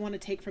quote I want to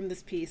take from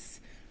this piece,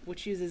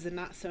 which uses a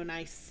not so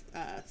nice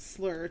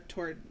slur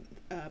toward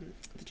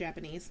the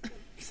Japanese.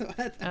 So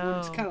I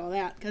wanted to cut all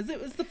that because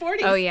it was the 40s.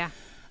 Oh, yeah.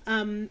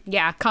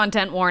 Yeah,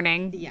 content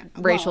warning. Yeah.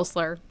 Racial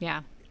slur.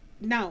 Yeah.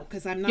 No,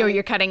 because I'm not.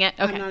 You're cutting it?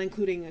 Okay. I'm not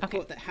including a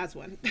quote that has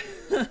one.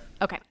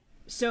 Okay.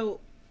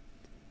 So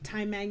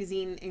Time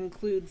magazine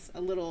includes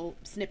a little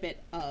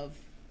snippet of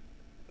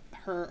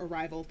her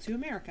arrival to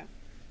America.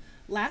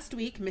 Last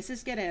week,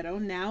 Mrs. Guerrero,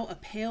 now a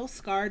pale,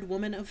 scarred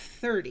woman of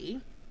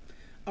 30,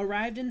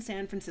 arrived in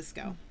San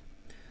Francisco.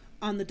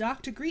 On the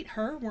dock to greet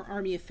her were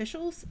Army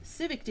officials,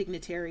 civic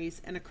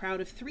dignitaries, and a crowd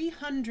of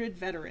 300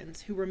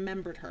 veterans who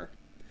remembered her.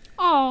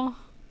 Oh.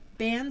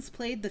 Bands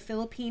played the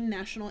Philippine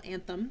national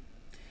anthem.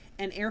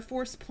 An Air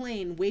Force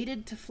plane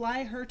waited to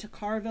fly her to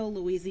Carville,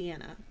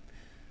 Louisiana.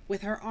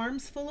 With her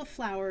arms full of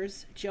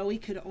flowers, Joey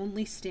could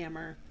only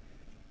stammer,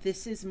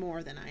 "This is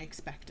more than I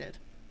expected."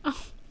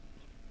 Oh,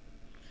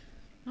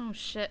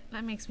 shit.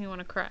 That makes me want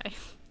to cry.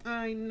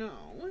 I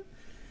know.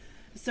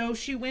 So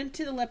she went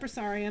to the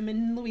leprosarium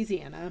in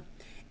Louisiana,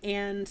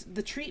 and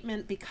the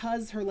treatment,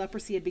 because her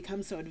leprosy had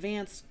become so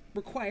advanced,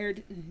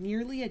 required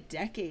nearly a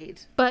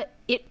decade. But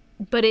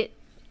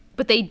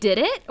they did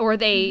it? Or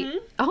they... Mm-hmm.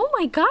 Oh,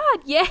 my God.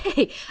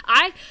 Yay.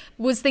 I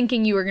was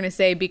thinking you were going to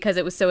say because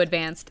it was so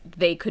advanced,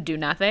 they could do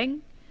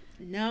nothing.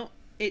 No,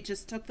 it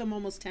just took them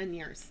almost 10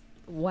 years.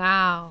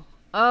 Wow.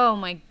 Oh,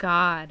 my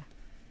God.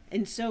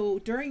 And so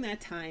during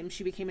that time,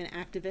 she became an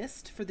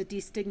activist for the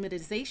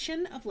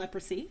destigmatization of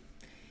leprosy.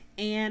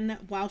 And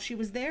while she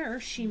was there,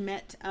 she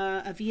met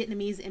a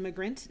Vietnamese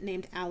immigrant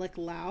named Alec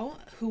Lau,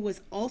 who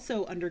was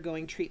also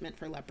undergoing treatment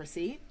for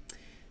leprosy.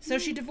 So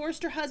she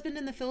divorced her husband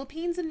in the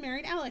Philippines and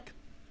married Alec.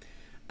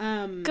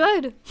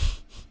 Good.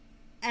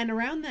 And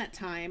around that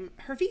time,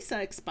 her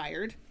visa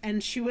expired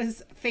and she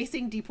was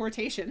facing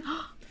deportation.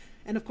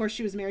 And of course,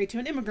 she was married to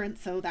an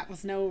immigrant, so that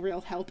was no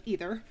real help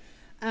either.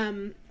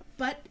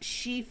 But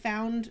she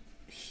found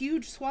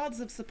huge swaths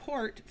of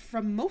support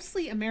from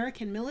mostly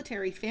American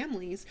military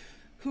families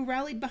who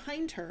rallied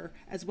behind her,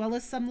 as well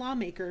as some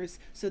lawmakers,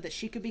 so that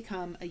she could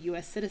become a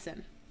U.S.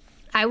 citizen.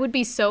 I would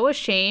be so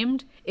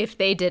ashamed if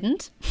they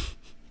didn't.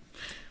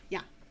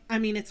 Yeah. I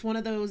mean, it's one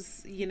of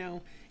those,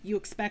 you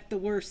expect the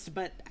worst,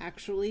 but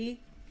actually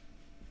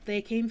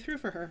they came through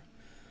for her.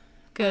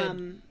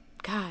 Good.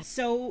 God.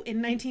 So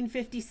in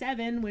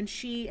 1957, when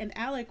she and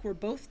Alec were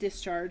both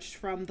discharged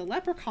from the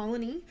leper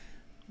colony,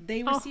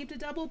 they received a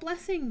double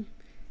blessing.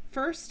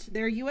 First,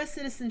 their U.S.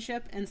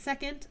 citizenship, and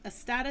second, a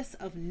status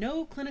of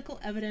no clinical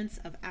evidence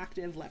of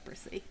active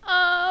leprosy.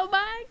 Oh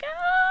my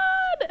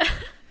God!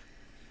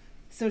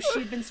 So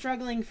she'd been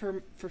struggling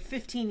for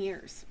 15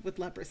 years with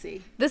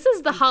leprosy. This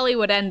is the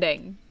Hollywood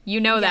ending. You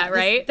know that,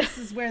 right? This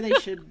is where they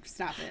should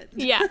stop it.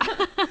 Yeah.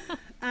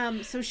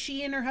 So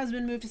she and her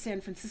husband moved to San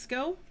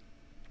Francisco.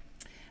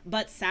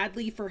 But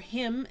sadly for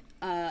him,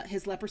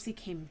 his leprosy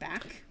came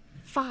back.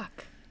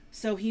 Fuck.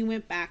 So he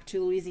went back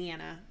to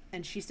Louisiana,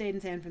 and she stayed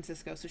in San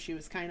Francisco, so she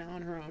was kind of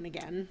on her own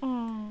again.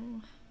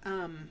 Oh.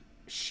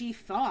 She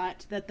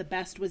thought that the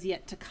best was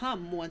yet to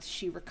come once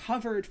she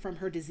recovered from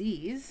her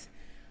disease,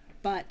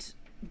 but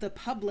the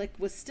public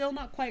was still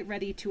not quite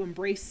ready to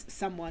embrace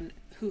someone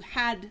who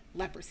had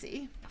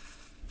leprosy.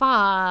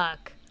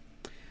 Fuck.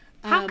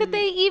 How could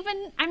they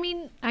even... I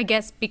mean, I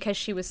guess because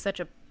she was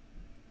such a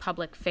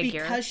public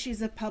figure. Because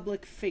she's a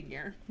public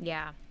figure.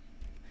 Yeah.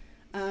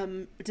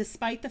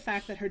 Despite the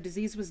fact that her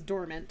disease was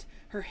dormant,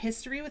 her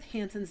history with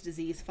Hansen's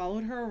disease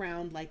followed her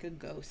around like a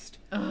ghost.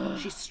 Ugh.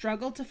 She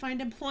struggled to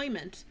find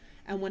employment,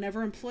 and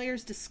whenever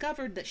employers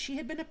discovered that she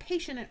had been a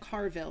patient at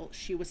Carville,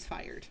 she was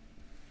fired.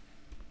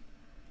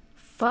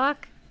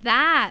 Fuck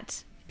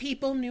that.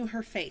 People knew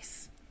her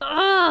face.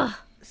 Ugh.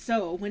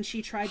 So when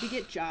she tried to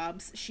get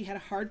jobs, she had a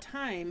hard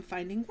time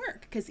finding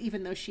work, because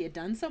even though she had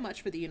done so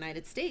much for the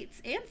United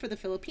States and for the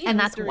Philippines, and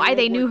that's why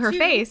they knew her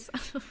face.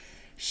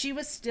 She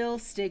was still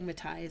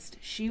stigmatized.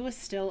 She was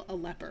still a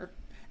leper.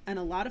 And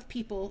a lot of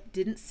people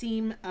didn't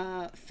seem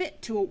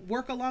fit to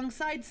work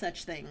alongside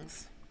such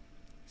things.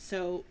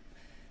 So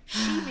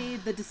she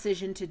made the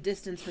decision to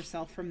distance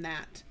herself from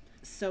that.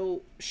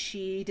 So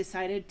she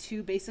decided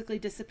to basically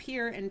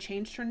disappear and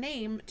changed her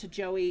name to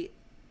Joey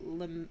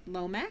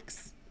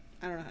Lomax.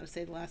 I don't know how to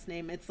say the last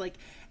name. It's like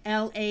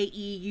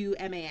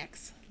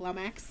Laeumax.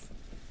 Lomax?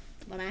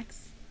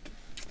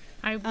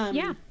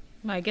 Yeah.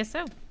 I guess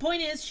so.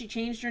 Point is, she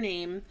changed her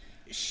name.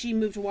 She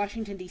moved to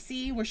Washington,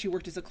 D.C., where she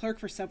worked as a clerk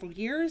for several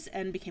years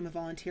and became a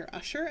volunteer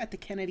usher at the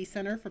Kennedy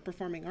Center for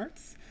Performing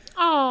Arts.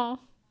 Oh.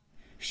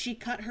 She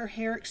cut her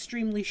hair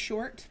extremely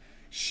short.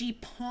 She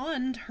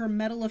pawned her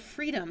Medal of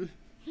Freedom.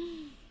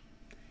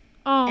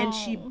 Oh. And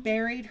she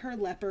buried her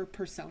leper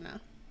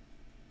persona.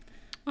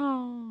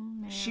 Oh,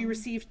 man. She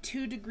received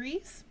 2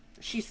 degrees.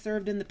 She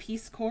served in the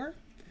Peace Corps.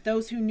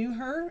 Those who knew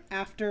her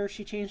after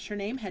she changed her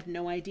name had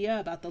no idea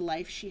about the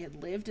life she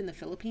had lived in the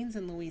Philippines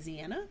and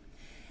Louisiana.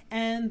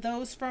 And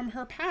those from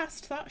her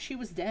past thought she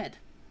was dead.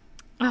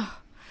 Oh,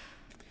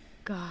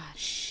 God.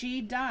 She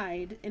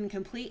died in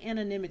complete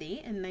anonymity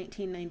in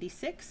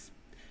 1996,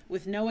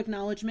 with no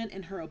acknowledgement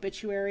in her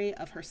obituary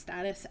of her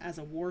status as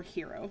a war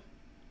hero.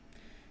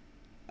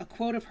 A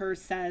quote of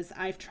hers says,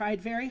 "I've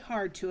tried very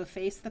hard to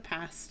efface the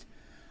past.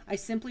 I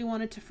simply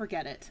wanted to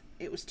forget it.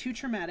 It was too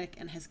traumatic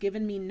and has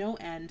given me no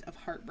end of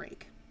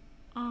heartbreak."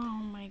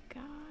 Oh my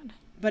God.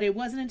 But it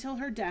wasn't until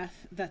her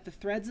death that the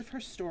threads of her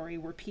story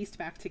were pieced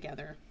back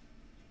together.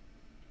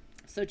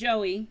 So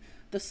Joey,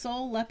 the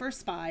sole leper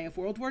spy of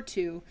World War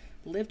II,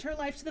 lived her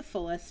life to the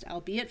fullest,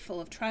 albeit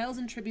full of trials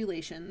and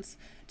tribulations.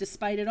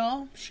 Despite it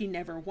all, she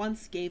never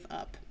once gave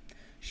up.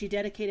 She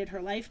dedicated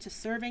her life to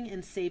serving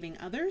and saving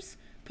others,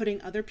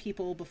 putting other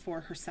people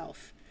before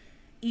herself,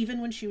 even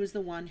when she was the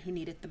one who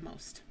needed the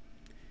most.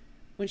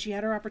 When she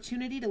had her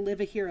opportunity to live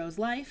a hero's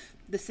life,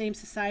 the same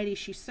society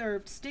she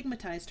served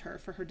stigmatized her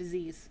for her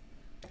disease.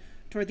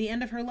 Toward the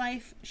end of her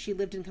life, she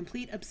lived in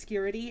complete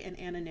obscurity and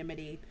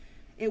anonymity.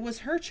 It was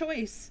her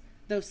choice,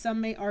 though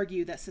some may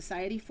argue that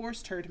society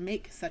forced her to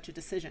make such a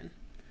decision.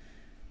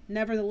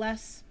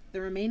 Nevertheless,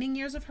 the remaining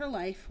years of her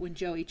life, when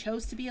Joey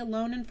chose to be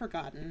alone and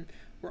forgotten,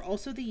 were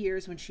also the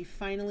years when she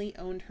finally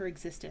owned her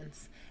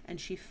existence,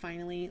 and she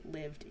finally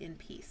lived in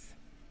peace.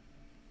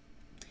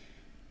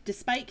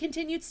 Despite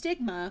continued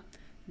stigma,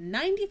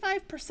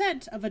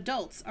 95% of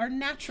adults are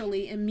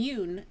naturally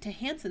immune to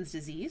Hansen's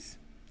disease.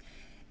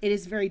 It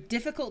is very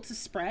difficult to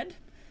spread,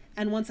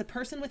 and once a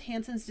person with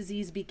Hansen's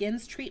disease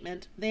begins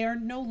treatment, they are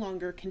no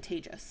longer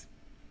contagious.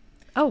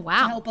 Oh,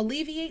 wow. To help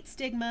alleviate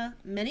stigma,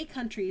 many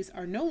countries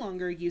are no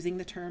longer using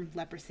the term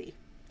leprosy.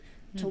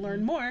 To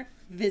learn more,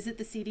 visit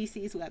the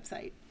CDC's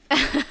website.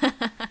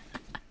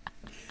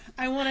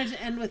 I wanted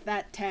to end with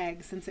that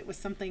tag since it was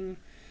something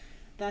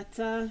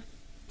that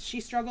she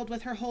struggled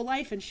with her whole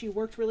life, and she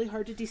worked really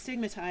hard to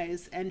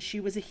destigmatize, and she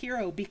was a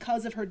hero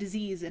because of her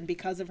disease, and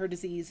because of her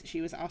disease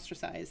she was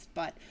ostracized.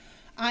 But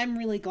I'm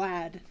really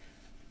glad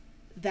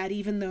that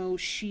even though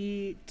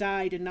she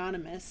died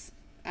anonymous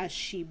as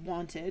she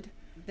wanted,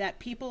 that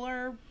people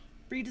are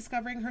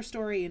rediscovering her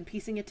story and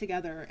piecing it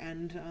together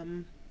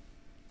and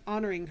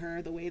honoring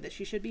her the way that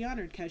she should be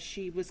honored, because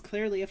she was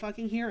clearly a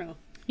fucking hero.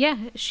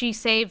 Yeah, she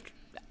saved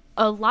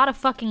a lot of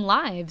fucking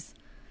lives.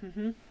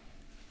 Mm-hmm.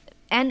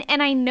 And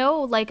I know,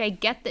 like, I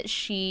get that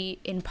she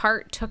in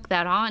part took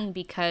that on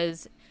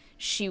because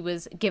she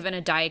was given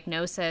a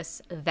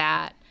diagnosis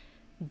that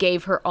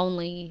gave her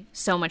only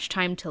so much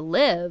time to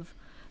live,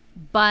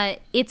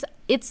 but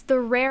it's the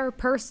rare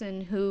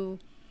person who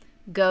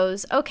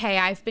goes, okay,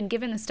 I've been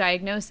given this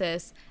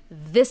diagnosis,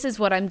 this is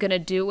what I'm gonna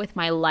do with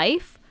my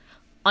life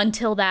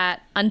until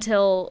that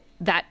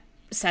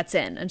sets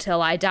in,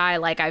 until I die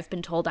like I've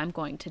been told I'm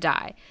going to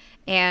die.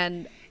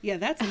 And yeah,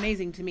 that's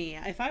amazing to me.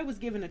 If I was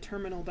given a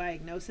terminal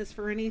diagnosis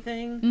for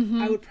anything,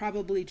 I would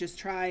probably just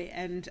try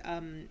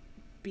and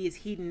be as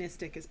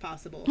hedonistic as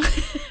possible.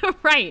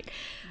 Right.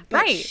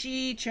 But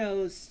she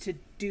chose to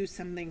do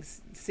something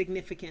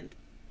significant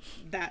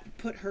that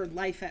put her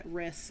life at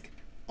risk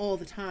all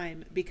the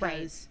time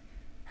because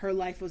her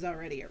life was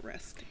already at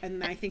risk.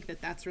 And I think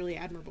that that's really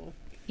admirable.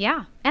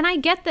 Yeah. And I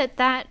get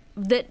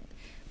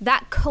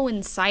that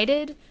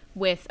coincided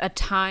with a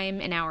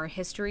time in our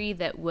history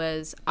that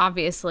was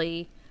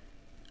obviously,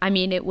 I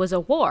mean, it was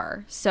a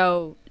war.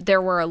 So there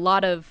were a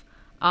lot of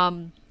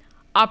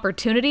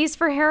opportunities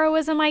for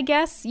heroism, I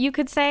guess you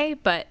could say.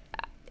 But,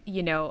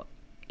 you know,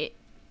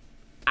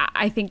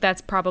 I think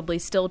that's probably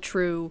still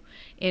true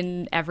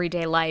in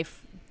everyday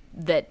life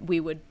that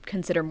we would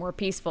consider more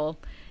peaceful.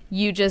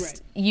 You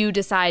just, you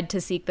decide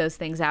to seek those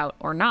things out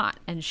or not.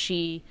 And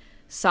she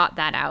sought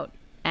that out.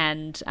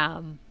 And,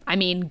 I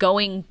mean,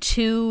 going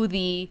to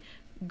the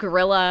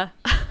guerrilla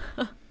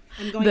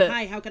and going,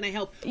 hi, how can I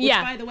help? Which,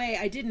 by the way,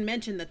 I didn't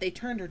mention that they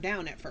turned her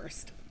down at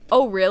first.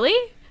 Oh, really?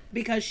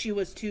 Because she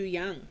was too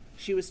young.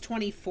 She was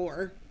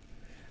 24,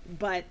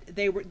 but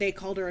they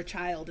called her a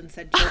child and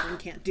said children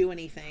can't do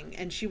anything.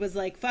 And she was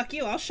like, fuck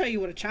you, I'll show you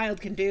what a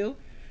child can do.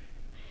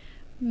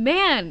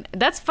 Man,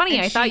 that's funny.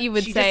 I thought you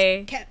would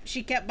say...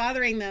 She kept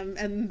bothering them,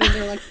 and then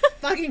they're like,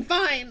 fucking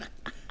fine.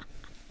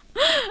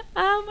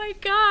 Oh my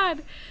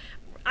God.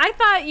 I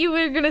thought you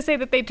were going to say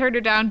that they turned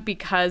her down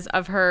because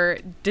of her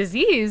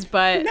disease,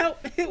 but... No,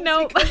 it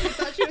was because they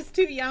thought she was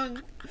too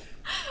young.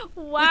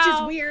 Wow. Which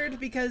is weird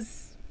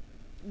because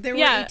there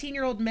were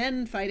 18-year-old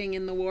men fighting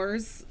in the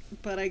wars,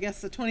 but I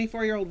guess a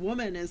 24-year-old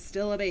woman is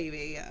still a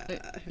baby.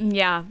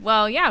 Yeah,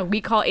 well, yeah, we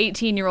call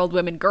 18-year-old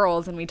women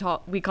girls, and we call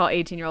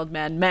 18-year-old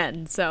men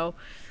men, so,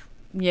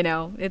 you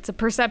know, it's a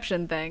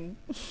perception thing.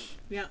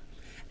 Yeah.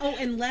 Oh,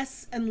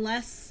 unless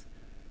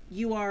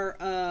you are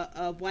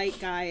a white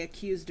guy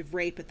accused of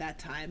rape at that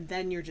time,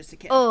 then you're just a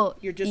kid. Oh,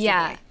 you're just a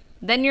boy.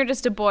 Then you're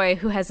just a boy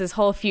who has his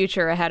whole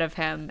future ahead of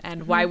him,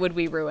 and why would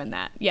we ruin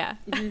that? Yeah.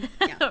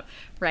 Yeah.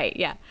 Right,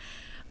 yeah.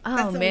 Oh,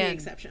 that's the man. only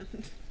exception.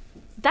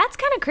 That's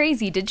kind of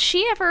crazy. Did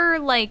she ever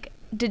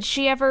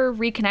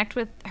reconnect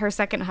with her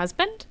second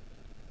husband?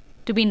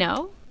 Do we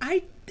know?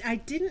 I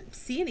didn't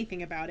see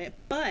anything about it,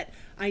 but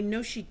I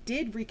know she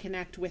did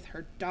reconnect with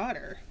her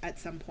daughter at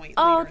some point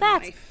later in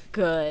life.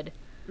 Good.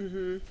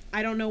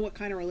 I don't know what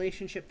kind of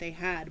relationship they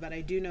had, but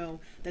I do know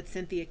that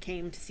Cynthia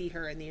came to see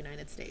her in the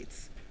United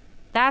States.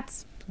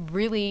 That's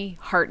really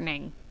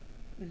heartening.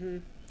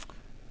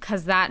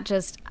 Because that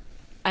just,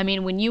 I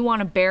mean, when you want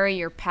to bury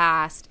your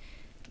past,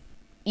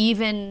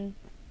 even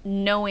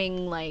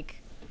knowing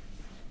like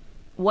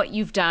what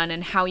you've done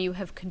and how you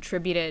have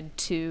contributed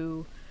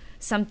to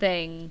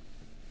something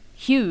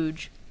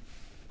huge,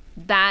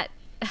 that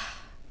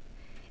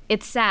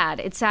it's sad.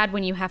 It's sad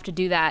when you have to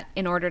do that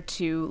in order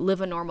to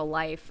live a normal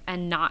life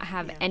and not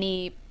have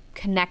any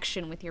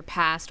connection with your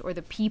past or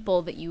the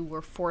people that you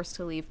were forced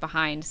to leave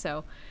behind.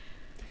 So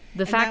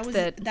the fact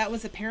that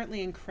was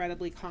apparently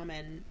incredibly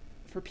common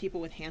for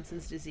people with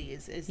Hansen's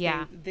disease is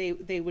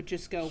they would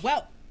just go,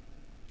 well,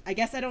 I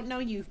guess I don't know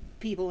you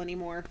people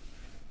anymore.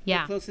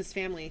 Yeah. Your closest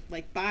family.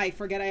 Like, bye,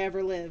 forget I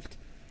ever lived.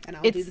 And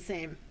I'll do the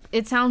same.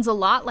 It sounds a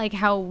lot like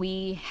how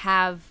we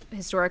have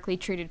historically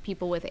treated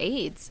people with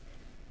AIDS.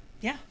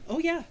 Yeah. Oh,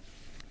 yeah.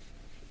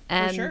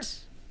 And for sure.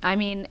 I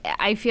mean,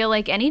 I feel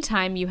like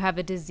anytime you have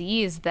a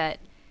disease that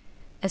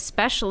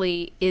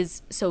especially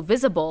is so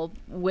visible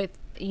with,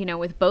 you know,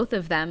 with both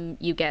of them,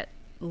 you get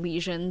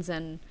lesions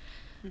and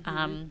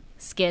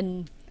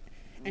skin,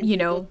 and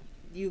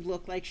you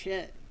look like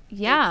shit.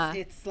 Yeah.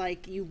 It's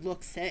like you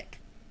look sick.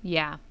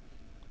 Yeah.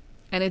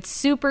 And it's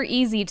super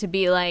easy to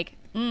be like,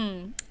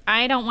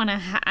 I don't want to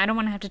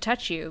have to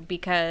touch you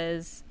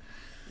because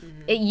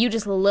you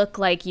just look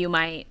like you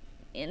might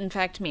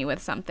infect me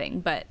with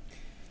something. But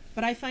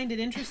I find it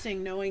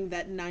interesting knowing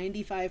that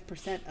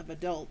 95% of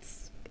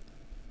adults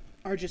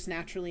are just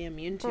naturally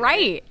immune to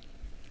it.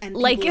 And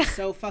people are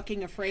so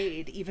fucking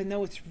afraid, even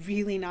though it's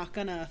really not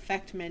going to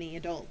affect many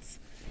adults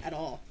at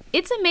all.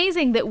 It's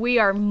amazing that we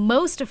are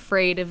most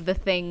afraid of the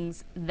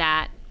things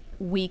that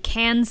we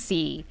can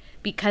see,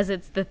 because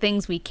it's the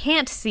things we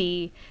can't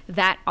see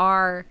that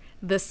are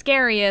the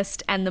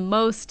scariest and the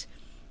most,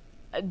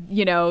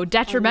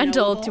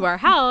 detrimental unknowable to our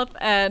health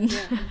and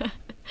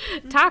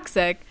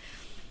toxic.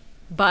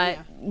 But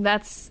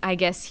that's, I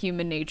guess,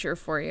 human nature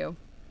for you.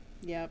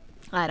 Yep.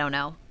 I don't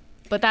know.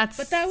 But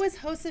that was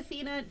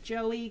Josefina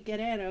Joey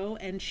Guerrero,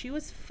 and she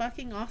was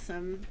fucking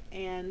awesome,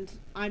 and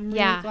I'm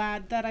really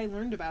glad that I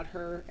learned about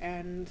her,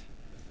 and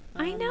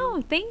I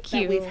know, thank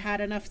you. That we've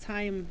had enough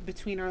time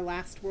between our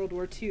last World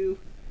War II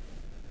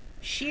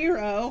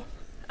Shiro.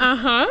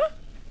 I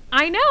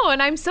know,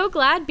 and I'm so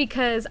glad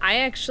because I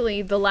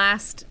actually, the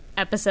last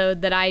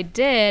episode that I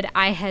did,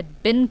 I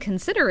had been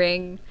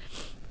considering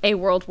a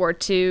World War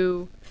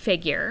II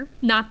figure,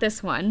 not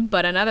this one,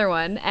 but another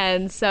one,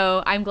 and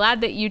so I'm glad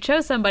that you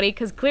chose somebody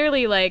because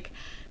clearly, like,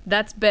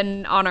 that's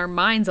been on our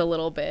minds a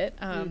little bit.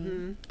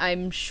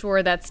 I'm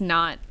sure that's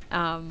not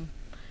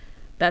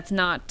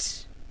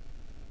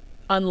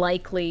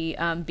unlikely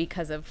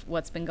because of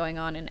what's been going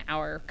on in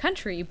our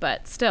country,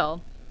 but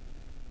still,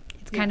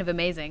 it's kind of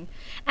amazing.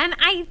 And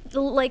I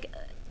like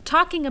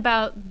talking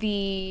about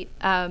the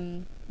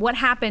what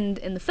happened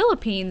in the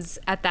Philippines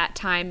at that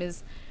time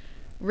is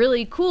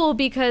really cool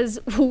because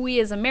we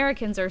as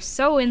Americans are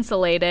so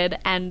insulated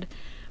and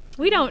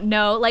we don't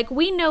know, like,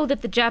 we know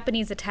that the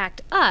Japanese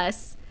attacked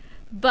us,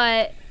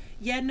 but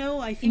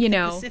I think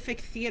the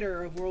Pacific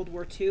theater of World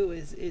War II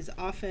is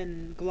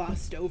often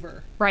glossed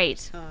over,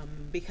 right?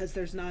 Because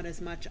there's not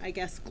as much, I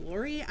guess,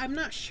 glory. I'm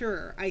not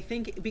sure. I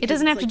think because it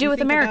doesn't have to do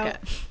with America.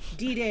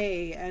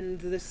 D-Day and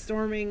the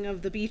storming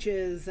of the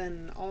beaches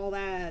and all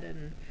that,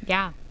 and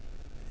yeah,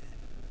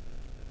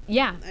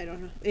 I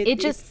don't know.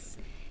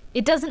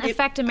 It doesn't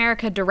affect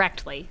America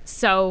directly,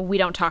 so we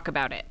don't talk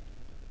about it.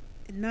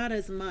 Not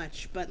as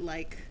much, but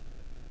like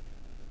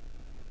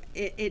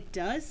it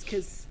does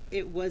because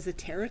it was a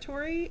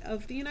territory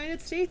of the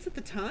United States at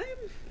the time.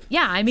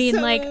 Yeah, I mean,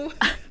 so, like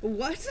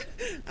what?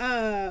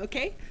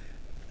 Okay.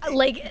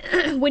 Like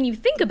when you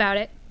think about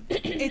it,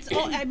 it's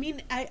all. I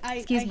mean,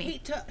 I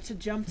hate to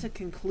jump to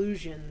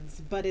conclusions,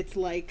 but it's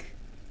like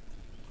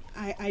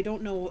I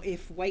don't know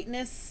if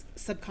whiteness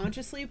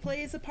subconsciously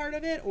plays a part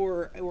of it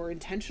or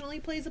intentionally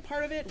plays a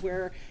part of it,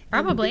 where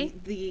probably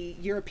the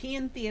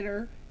European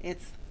theater,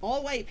 it's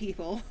all white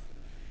people,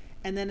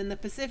 and then in the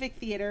Pacific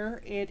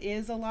theater it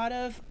is a lot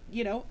of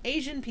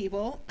Asian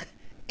people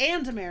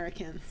and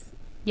Americans.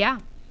 I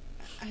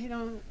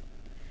don't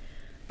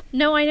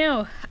No, I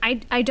know.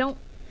 I don't.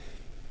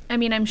 I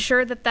mean, I'm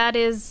sure that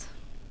is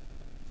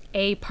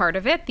a part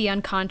of it, the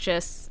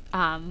unconscious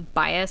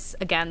bias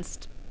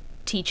against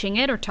teaching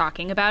it or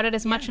talking about it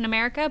as much in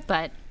America,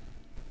 but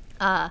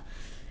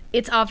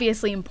it's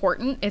obviously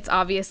important. It's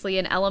obviously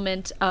an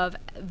element of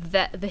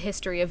the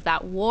history of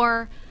that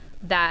war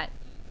that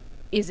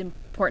is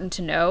important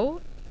to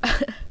know,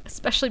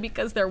 especially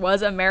because there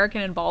was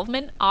American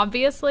involvement,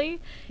 obviously.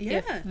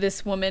 If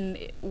this woman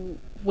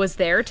was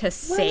there to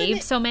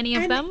save so many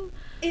of them.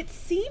 It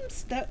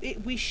seems that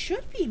we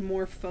should be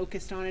more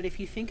focused on it if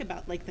you think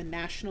about like the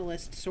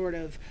nationalist sort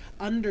of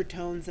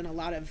undertones in a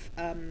lot of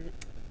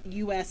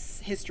U.S.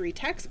 history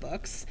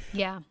textbooks.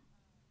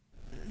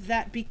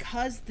 That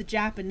because the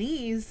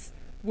Japanese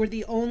were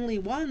the only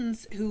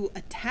ones who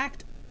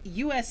attacked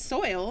U.S.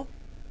 soil,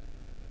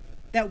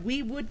 that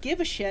we would give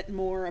a shit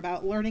more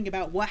about learning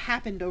about what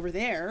happened over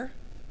there.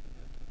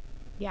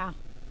 Yeah.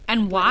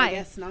 And But why? I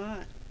guess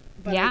not.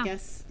 But Yeah. I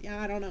guess,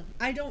 I don't know.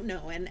 I don't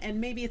know.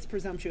 And maybe it's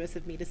presumptuous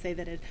of me to say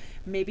that it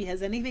maybe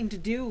has anything to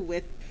do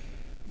with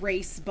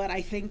race, but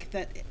I think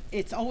that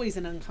it's always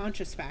an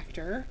unconscious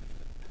factor.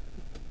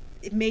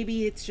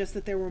 Maybe it's just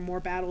that there were more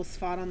battles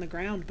fought on the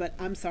ground, but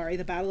I'm sorry,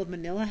 the Battle of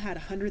Manila had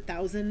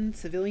 100,000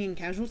 civilian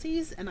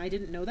casualties, and I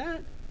didn't know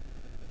that.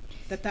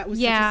 That was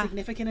such Yeah. a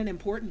significant and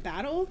important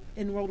battle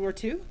in World War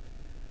II.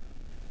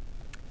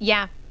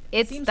 Yeah.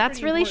 Seems That's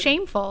pretty really important.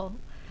 shameful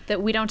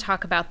that we don't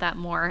talk about that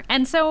more.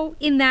 And so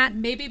in that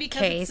Maybe because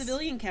case, it's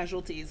civilian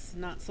casualties,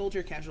 not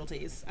soldier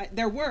casualties.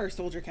 There were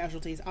soldier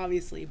casualties,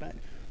 obviously, but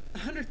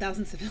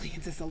 100,000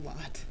 civilians is a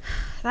lot.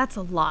 that's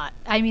a lot.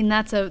 I mean,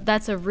 that's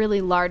a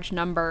really large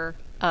number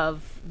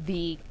of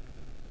the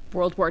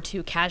World War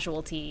II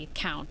casualty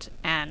count.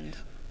 And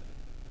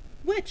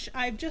Which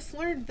I've just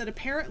learned that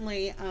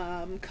apparently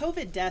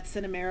COVID deaths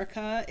in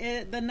America,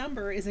 the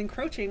number is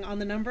encroaching on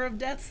the number of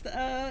deaths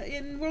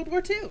in World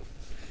War II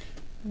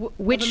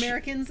which of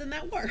Americans in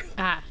that war.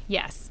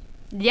 yes.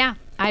 Yeah,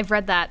 I've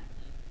read that.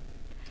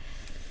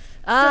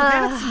 So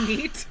that's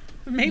neat.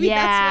 Maybe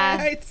yeah.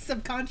 that's why I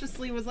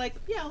subconsciously was like,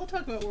 yeah, I'll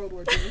talk about World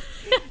War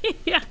II.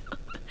 Yeah.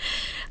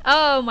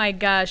 Oh my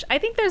gosh. I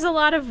think there's a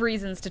lot of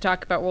reasons to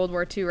talk about World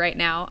War II right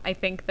now. I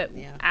think that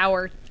Yeah.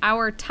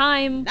 our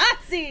time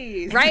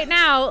Nazis! right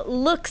now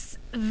looks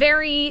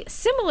very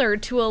similar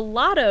to a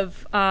lot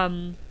of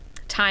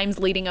times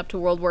leading up to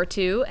World War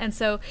II. And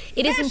so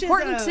it is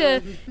important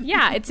to, Fascism!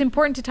 it's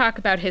important to talk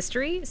about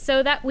history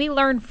so that we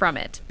learn from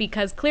it,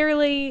 because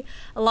clearly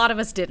a lot of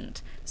us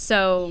didn't.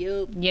 So,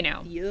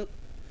 Yup.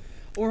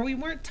 Or we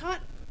weren't taught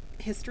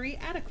history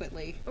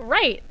adequately.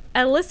 right.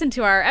 And listen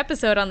to our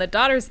episode on the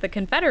Daughters of the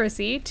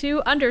Confederacy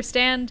to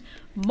understand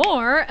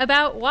more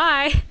about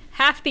why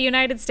half the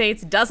United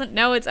States doesn't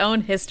know its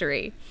own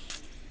history.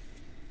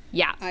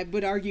 Yeah. I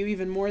would argue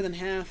even more than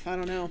half. I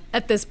don't know.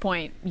 At this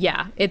point,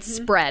 yeah, it's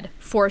spread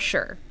for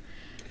sure.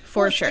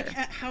 For Well, it's sure. like,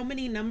 how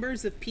many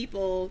numbers of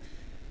people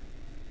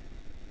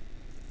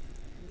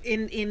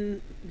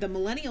in the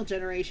millennial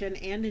generation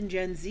and in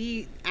Gen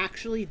Z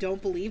actually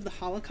don't believe the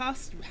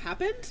Holocaust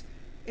happened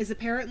is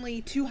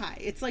apparently too high.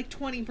 It's like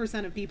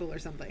 20% of people or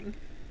something.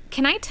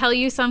 Can I tell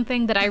you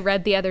something that I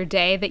read the other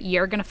day that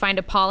you're going to find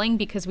appalling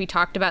because we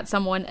talked about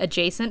someone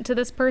adjacent to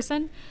this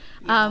person?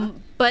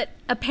 But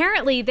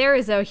apparently there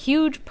is a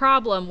huge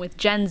problem with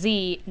Gen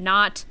Z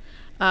not,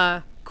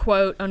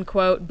 quote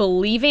unquote,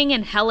 believing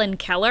in Helen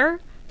Keller.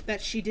 That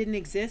she didn't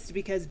exist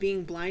because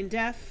being blind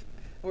deaf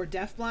or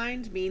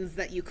deaf-blind means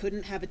that you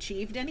couldn't have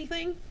achieved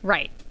anything.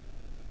 Right.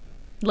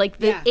 Like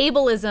the Yeah.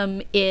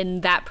 ableism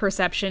in that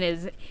perception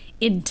is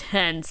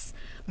intense.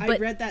 I But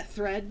read that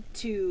thread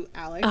to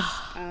Alex,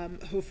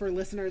 who, for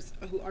listeners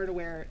who aren't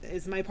aware,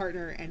 is my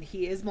partner, and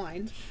he is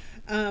blind.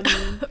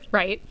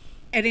 right.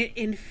 And it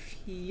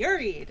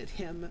infuriated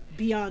him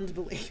beyond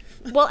belief.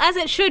 Well, as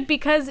it should,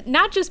 because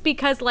not just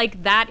because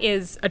like that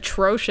is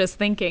atrocious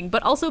thinking,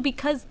 but also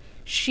because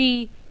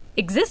she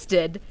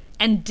existed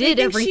and did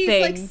I think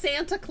everything. She's like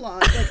Santa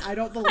Claus. Like, I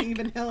don't believe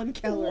in Helen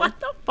Keller. What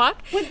the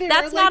fuck? When they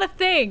That's were, not a like,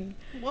 thing.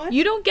 what?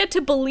 You don't get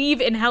to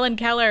believe in Helen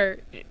Keller.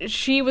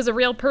 She was a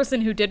real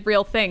person who did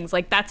real things.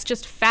 Like, that's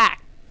just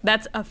fact.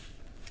 That's a And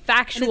it's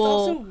factual.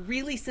 also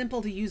really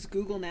simple to use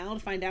Google now to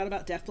find out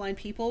about deafblind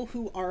people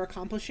who are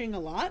accomplishing a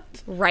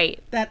lot Right.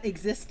 that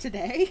exist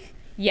today.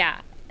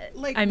 Yeah.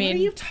 Like, I mean, what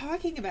are you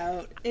talking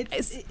about?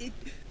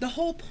 The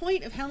whole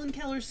point of Helen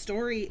Keller's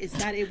story is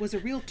that it was a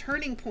real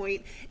turning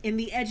point in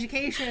the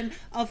education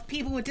of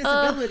people with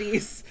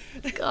disabilities.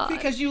 God.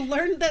 Because you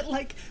learned that,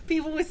 like,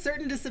 people with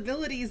certain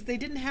disabilities, they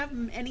didn't have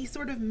any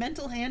sort of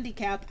mental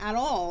handicap at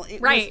all.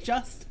 It Right. was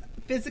just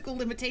physical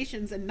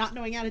limitations and not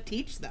knowing how to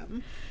teach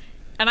them.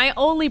 And I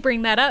only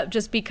bring that up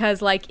just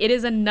because, like, it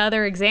is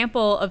another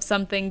example of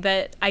something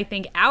that I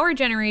think our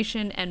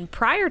generation and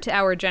prior to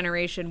our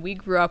generation we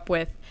grew up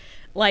with.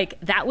 Like,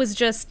 that was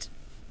just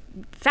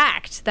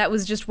fact. That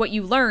was just what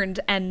you learned.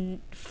 And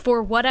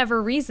for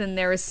whatever reason,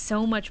 there's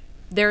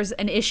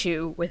an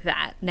issue with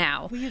that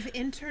now. We have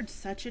entered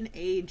such an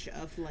age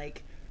of,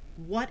 like,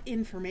 what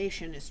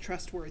information is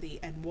trustworthy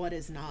and what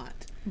is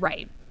not.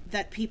 Right.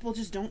 That people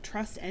just don't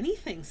trust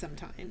anything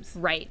sometimes.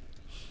 Right.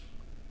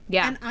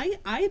 Yeah. And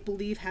I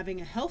believe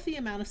having a healthy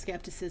amount of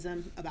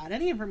skepticism about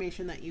any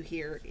information that you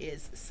hear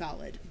is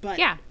solid. But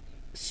yeah.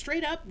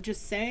 straight up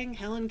just saying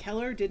Helen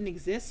Keller didn't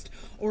exist,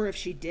 or if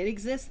she did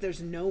exist,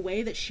 there's no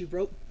way that she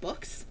wrote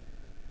books.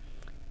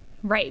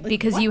 Right, Like,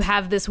 because what? you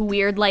have this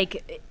weird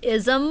like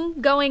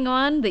ism going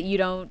on that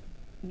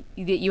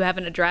you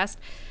haven't addressed.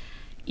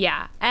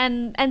 Yeah.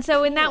 And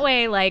so in that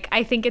way, like,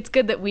 I think it's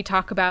good that we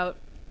talk about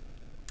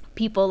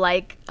people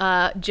like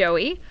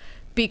Joey,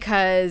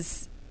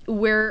 because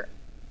we're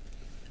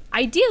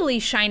ideally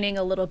shining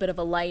a little bit of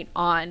a light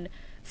on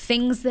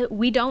things that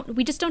we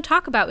just don't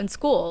talk about in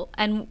school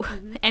and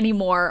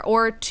anymore,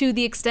 or to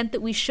the extent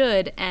that we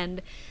should.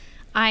 And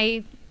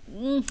I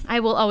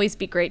will always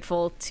be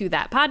grateful to this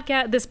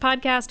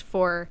podcast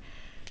for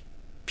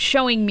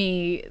showing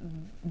me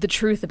the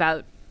truth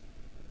about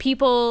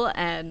people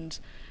and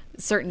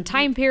certain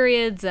time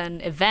periods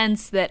and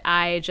events that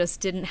I just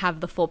didn't have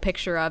the full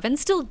picture of, and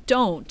still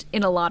don't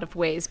in a lot of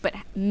ways, but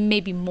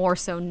maybe more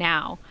so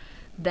now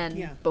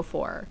than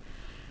before.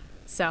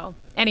 So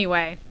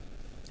anyway,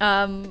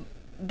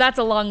 that's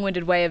a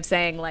long-winded way of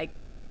saying, like,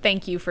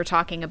 thank you for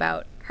talking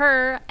about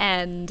her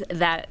and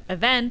that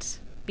event,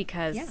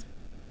 because,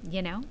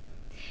 you know,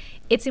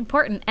 it's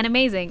important and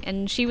amazing,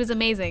 and she was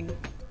amazing.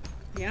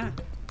 Yeah.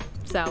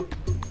 So,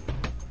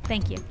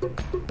 thank you.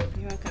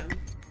 You're welcome.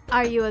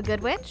 Are you a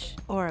good witch?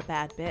 Or a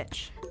bad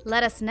bitch?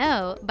 Let us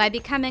know by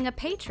becoming a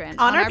patron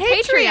on our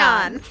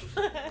Patreon.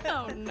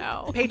 Oh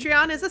no.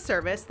 Patreon is a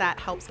service that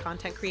helps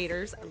content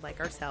creators like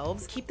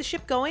ourselves keep the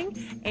ship going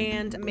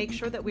and make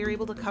sure that we're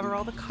able to cover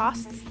all the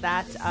costs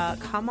that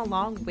come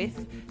along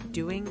with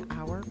doing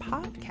our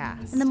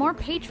podcast. And the more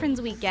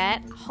patrons we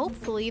get,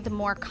 hopefully the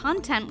more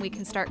content we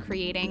can start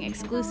creating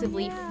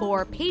exclusively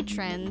for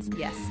patrons.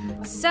 Yes.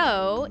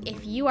 So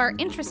if you are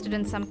interested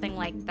in something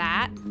like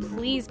that,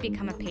 please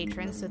become a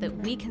patron so that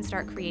we can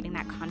start creating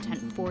that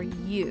content for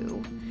you.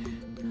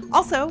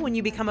 Also, when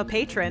you become a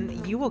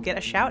patron, you will get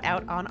a shout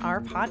out on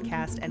our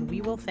podcast, and we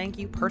will thank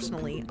you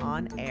personally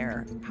on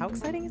air. How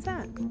exciting is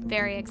that?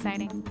 Very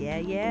exciting.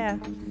 Yeah.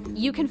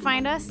 You can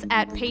find us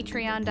at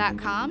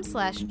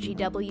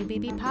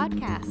patreon.com/GWBB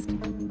podcast.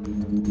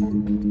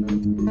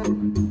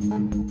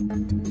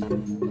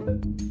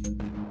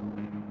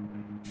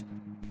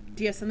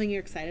 Do you have something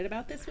you're excited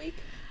about this week?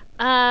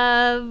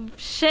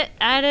 Shit,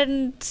 I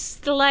didn't,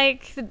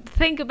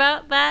 think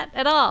about that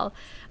at all.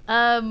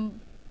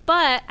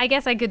 But I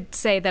guess I could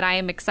say that I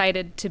am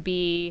excited to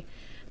be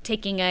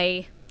taking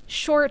a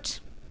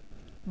short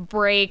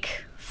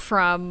break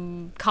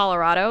from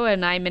Colorado,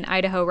 and I'm in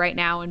Idaho right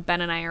now, and Ben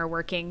and I are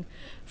working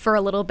for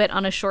a little bit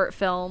on a short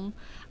film.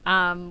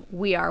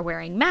 We are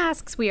wearing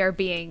masks, we are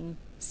being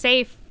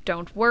safe,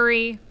 don't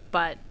worry,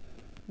 but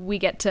we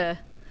get to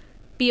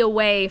be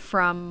away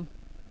from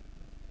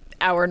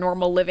our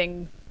normal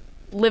living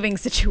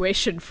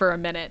situation for a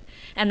minute,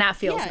 and that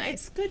feels nice.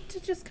 It's good to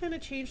just kind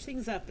of change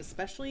things up,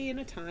 especially in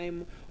a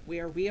time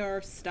where we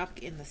are stuck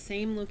in the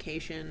same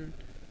location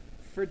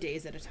for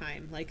days at a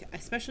time, like,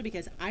 especially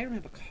because I don't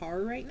have a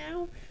car right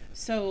now,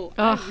 so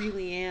I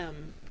really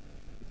am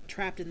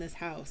trapped in this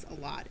house a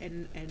lot,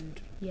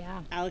 and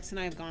Alex and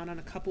I have gone on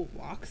a couple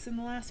walks in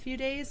the last few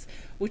days,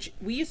 which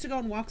we used to go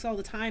on walks all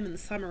the time in the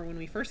summer when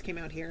we first came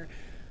out here.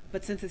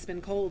 But since it's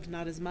been cold,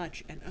 not as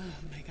much. And oh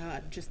my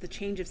God, just the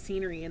change of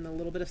scenery and the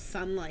little bit of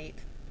sunlight.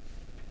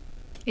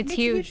 It's makes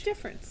huge. a huge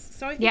difference.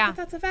 So I think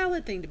that's a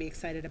valid thing to be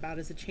excited about,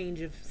 is a change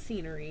of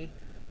scenery.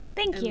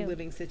 Thank you.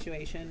 Living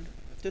situation.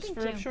 Just for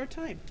a short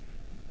time.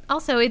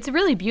 Also, it's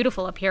really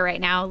beautiful up here right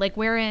now. Like,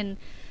 we're in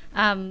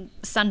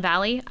Sun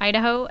Valley,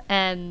 Idaho,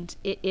 and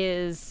it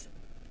is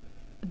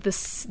the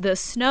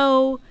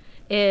snow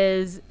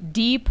is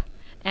deep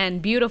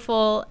and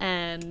beautiful,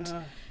 and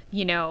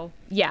you know,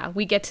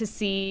 we get to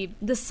see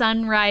the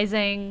sun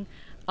rising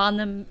on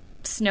the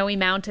snowy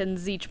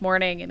mountains each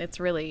morning, and it's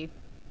really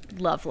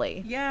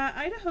lovely. Yeah,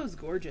 Idaho's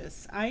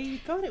gorgeous. I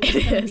thought it was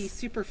going to be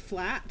super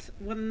flat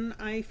when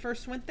I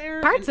first went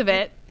there. Parts of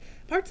it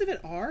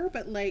are,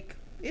 but like,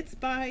 it's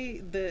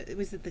by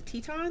the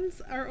Tetons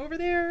are over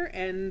there,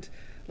 and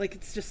like,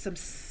 it's just some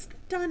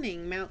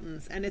stunning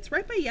mountains, and it's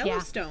right by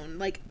Yellowstone.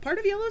 Like, part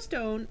of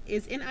Yellowstone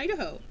is in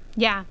Idaho.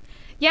 Yeah,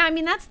 I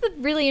mean, that's the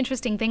really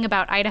interesting thing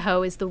about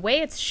Idaho, is the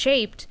way it's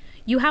shaped.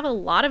 You have a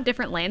lot of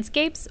different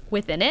landscapes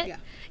within it.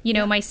 You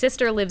know, my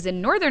sister lives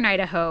in northern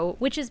Idaho,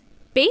 which is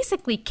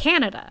basically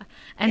Canada.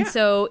 And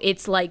so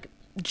it's like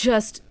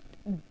just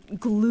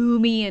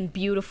gloomy and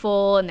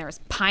beautiful, and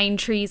there's pine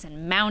trees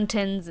and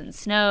mountains and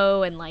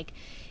snow, and like,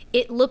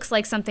 it looks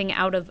like something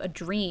out of a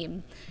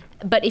dream.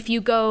 But if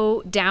you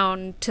go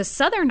down to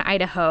southern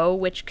Idaho,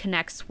 which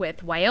connects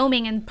with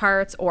Wyoming in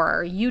parts,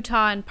 or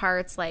Utah in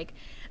parts, like,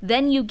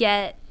 then you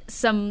get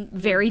some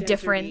very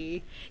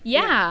different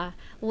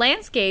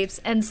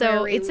landscapes, and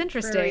so it's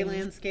interesting. Prairie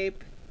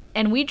landscape.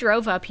 And we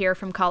drove up here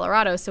from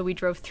Colorado, so we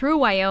drove through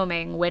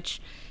Wyoming,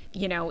 which,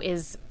 you know,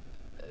 is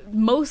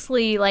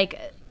mostly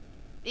like,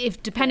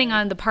 if depending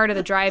on the part of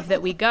the drive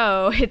that we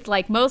go, it's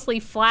like mostly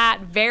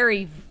flat,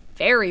 very,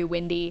 very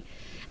windy,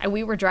 and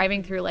we were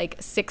driving through like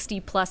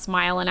 60+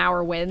 mile an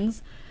hour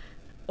winds,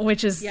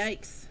 which is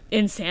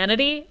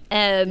insanity.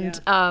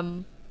 And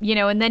you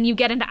know, and then you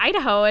get into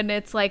Idaho, and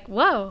it's like,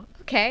 whoa,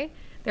 okay,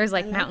 there's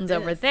like mountains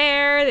over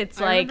there.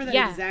 It's I remember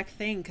that exact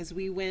thing, because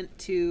we went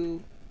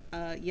to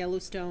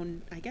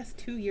Yellowstone, I guess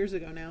 2 years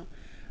ago now,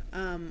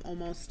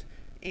 almost,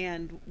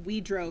 and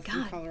we drove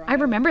through Colorado. I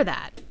remember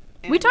that.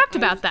 We talked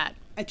about that.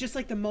 Just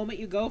like the moment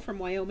you go from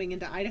Wyoming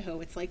into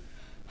Idaho, it's like,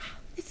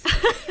 it's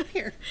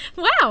here.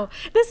 Wow,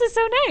 this is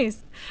so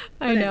nice.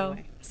 I know.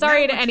 Anyway,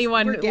 sorry to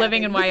anyone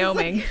living in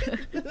Wyoming.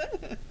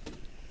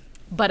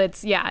 But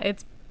it's Wyoming,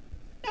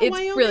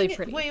 really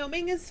pretty.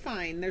 Wyoming is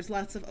fine. There's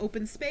lots of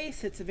open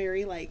space. It's a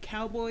very like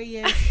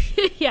cowboy-ish.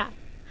 Yeah.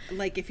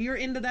 Like, if you're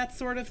into that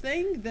sort of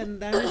thing, then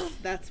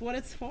that's what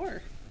it's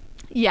for.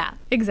 Yeah,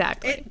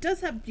 exactly. It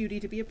does have beauty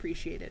to be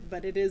appreciated,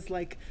 but it is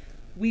like,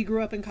 we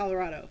grew up in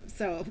Colorado,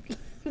 so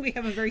we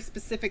have a very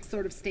specific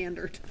sort of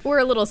standard. We're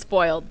a little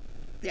spoiled.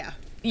 Yeah.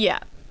 Yeah,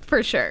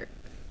 for sure.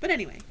 But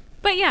anyway.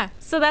 But yeah,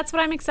 so that's what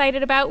I'm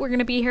excited about. We're going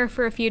to be here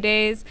for a few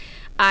days.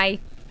 I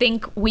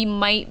think we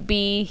might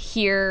be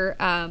here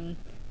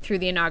through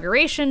the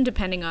inauguration,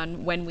 depending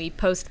on when we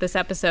post this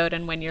episode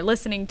and when you're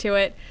listening to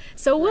it.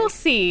 So we'll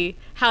see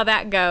how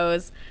that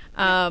goes.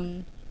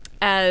 And,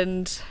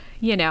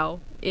 you know,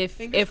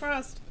 Fingers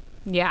crossed.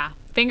 Yeah,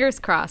 fingers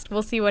crossed.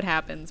 We'll see what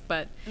happens.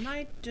 But And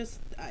I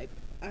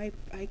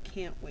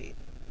can't wait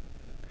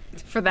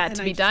for that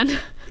to be done.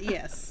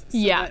 Yes. So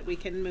Yeah. that we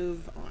can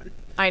move on.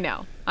 I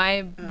know.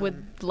 I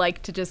would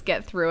like to just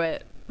get through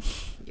it.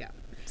 Yeah.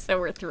 So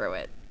we're through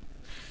it.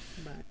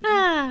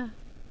 But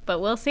But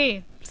we'll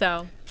see.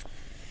 So,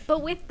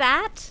 but with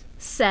that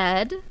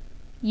said,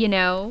 you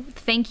know,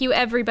 thank you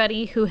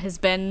everybody who has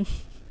been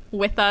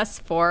with us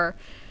for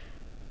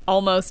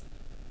almost,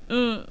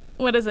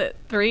 what is it,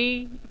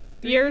 3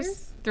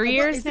 years? 3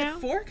 years is now?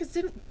 It 4? Because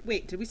did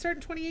we start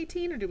in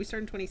 2018 or did we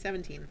start in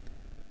 2017?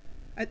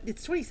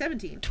 It's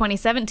 2017.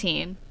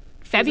 2017.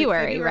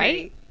 February,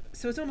 right?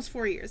 So it's almost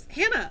 4 years.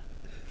 Hannah!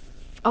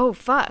 Oh,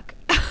 fuck.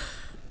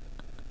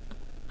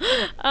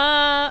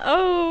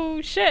 Oh,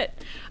 shit.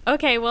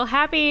 Okay, well,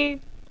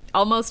 happy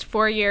almost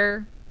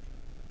 4-year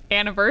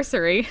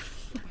anniversary.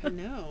 I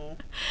know.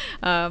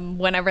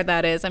 Whenever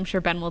that is. I'm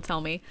sure Ben will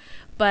tell me.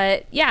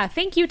 But yeah,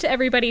 thank you to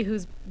everybody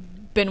who's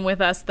been with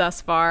us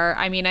thus far.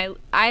 I mean,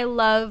 I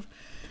love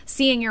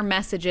seeing your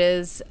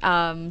messages,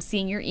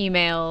 seeing your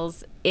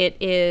emails. It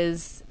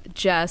is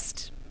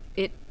just,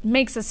 it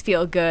makes us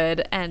feel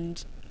good.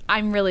 And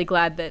I'm really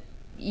glad that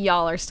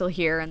y'all are still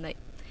here and that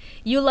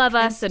you love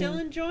us. I'm still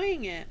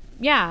enjoying it.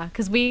 Yeah,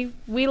 because we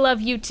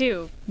love you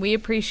too. We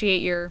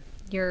appreciate your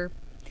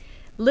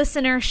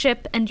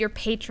listenership and your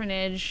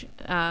patronage.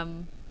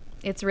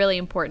 It's really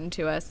important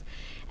to us.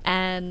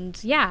 And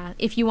yeah,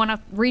 if you want to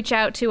reach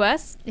out to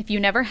us, if you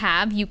never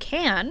have, you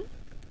can.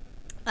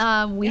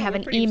 We have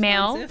an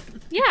email.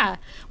 Yeah,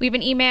 we have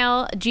an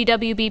email,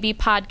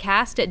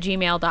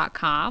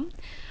 gwbbpodcast@gmail.com.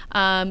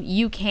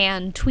 You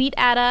can tweet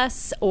at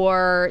us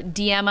or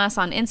DM us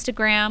on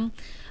Instagram.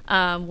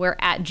 We're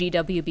at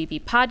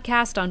GWBB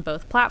Podcast on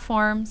both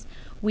platforms.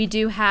 We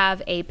do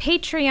have a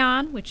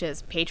Patreon, which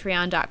is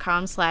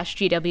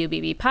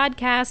patreon.com/GWBB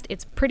Podcast.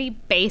 It's pretty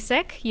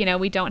basic. You know,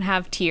 we don't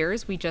have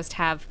tiers. We just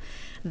have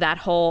that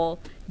whole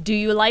do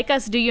you like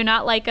us, do you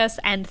not like us,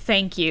 and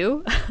thank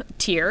you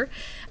tier.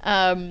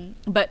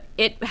 But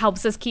it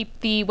helps us keep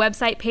the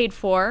website paid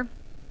for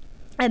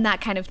and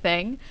that kind of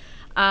thing.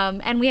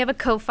 And we have a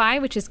Ko-Fi,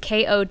 which is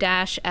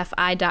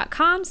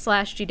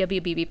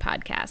ko-fi.com/GWBB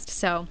Podcast.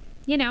 So,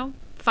 you know,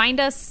 find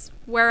us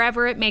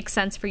wherever it makes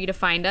sense for you to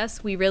find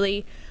us. We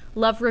really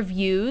love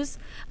reviews.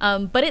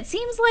 But it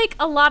seems like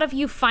a lot of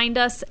you find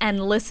us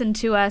and listen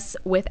to us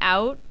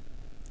without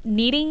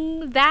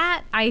needing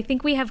that. I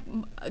think we have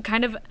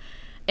kind of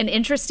an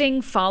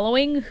interesting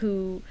following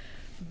who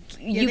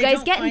you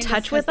guys get in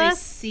touch with us. They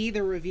see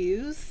the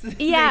reviews.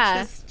 Yeah.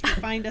 They just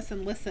find us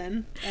and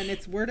listen. And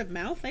it's word of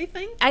mouth, I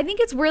think. I think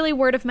it's really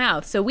word of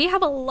mouth. So we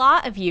have a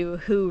lot of you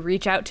who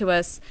reach out to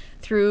us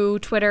through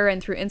Twitter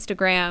and through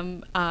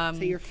Instagram. So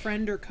your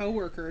friend or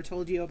coworker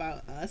told you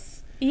about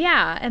us.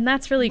 Yeah, and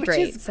that's really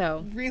great.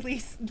 So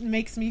really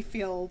makes me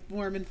feel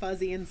warm and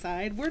fuzzy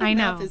inside. Word of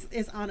mouth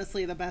is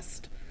honestly the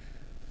best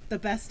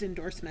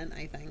endorsement,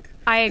 I think.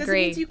 I agree. Because it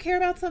means you care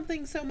about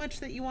something so much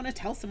that you want to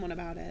tell someone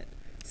about it.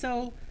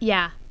 So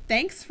yeah,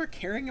 thanks for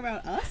caring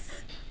about us.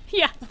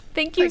 Yeah,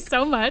 thank you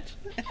so much.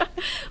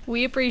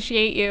 We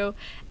appreciate you,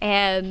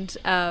 and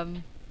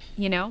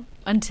you know,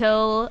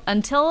 until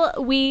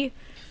we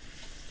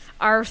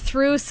are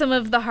through some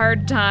of the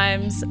hard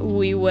times,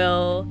 we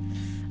will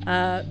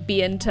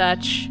be in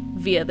touch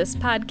via this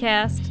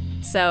podcast.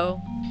 So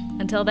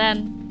until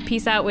then,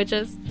 peace out,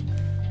 witches.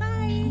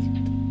 Bye.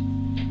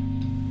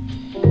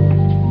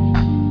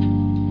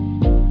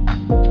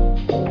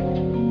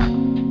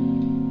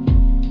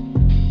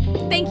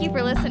 Thank you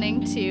for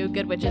listening to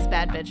Good Witches,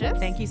 Bad Bitches.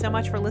 Thank you so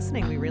much for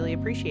listening. We really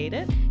appreciate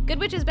it. Good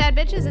Witches, Bad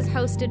Bitches is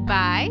hosted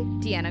by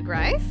Deanna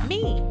Greif.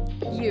 Me.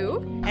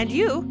 You. And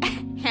you.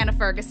 Hannah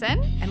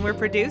Ferguson. And we're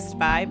produced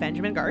by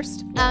Benjamin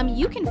Garst.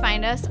 You can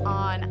find us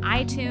on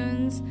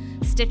iTunes,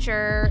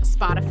 Stitcher,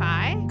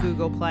 Spotify,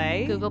 Google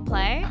Play.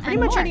 Pretty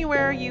much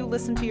anywhere you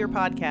listen to your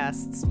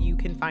podcasts, you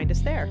can find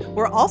us there.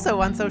 We're also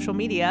on social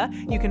media.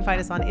 You can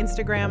find us on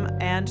Instagram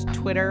and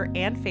Twitter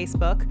and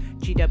Facebook,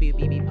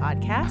 GWBB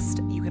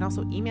Podcast. You can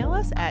also email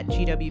us at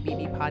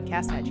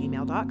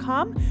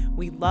gwbbpodcast@gmail.com.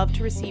 We love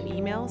to receive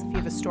emails. If you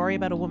have a story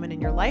about a woman in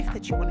your life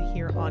that you want to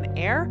hear on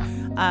air,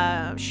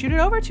 shoot it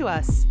over to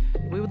us.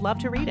 We would love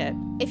to read it.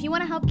 If you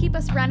want to help keep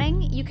us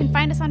running, you can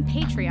find us on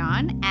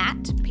Patreon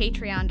at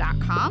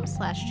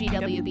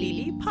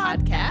patreon.com/GWBB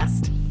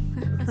Podcast.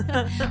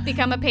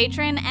 Become a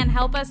patron and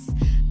help us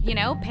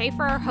pay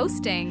for our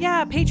hosting.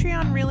 Yeah,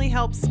 Patreon really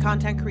helps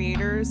content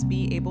creators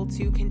be able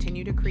to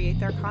continue to create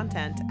their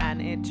content,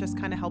 and it just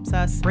kind of helps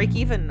us break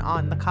even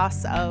on the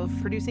costs of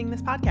producing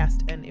this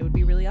podcast. And it would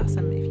be really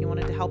awesome if you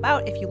wanted to help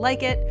out. If you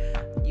like it,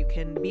 you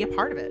can be a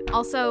part of it.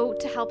 Also,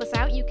 to help us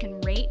out, you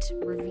can rate,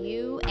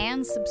 review,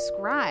 and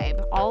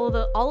subscribe. All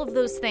of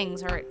those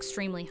things are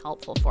extremely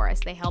helpful for us.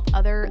 They help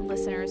other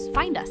listeners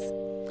find us.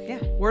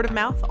 Yeah, word of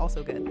mouth,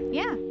 also good.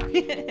 Yeah.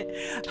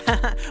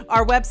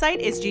 Our website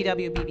is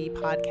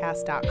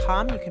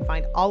gwbbpodcast.com. You can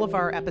find all of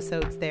our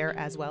episodes there,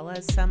 as well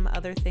as some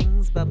other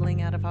things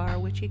bubbling out of our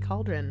witchy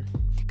cauldron.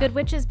 Good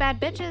Witches,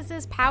 Bad Bitches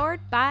is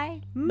powered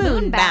by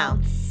Moon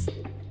Bounce.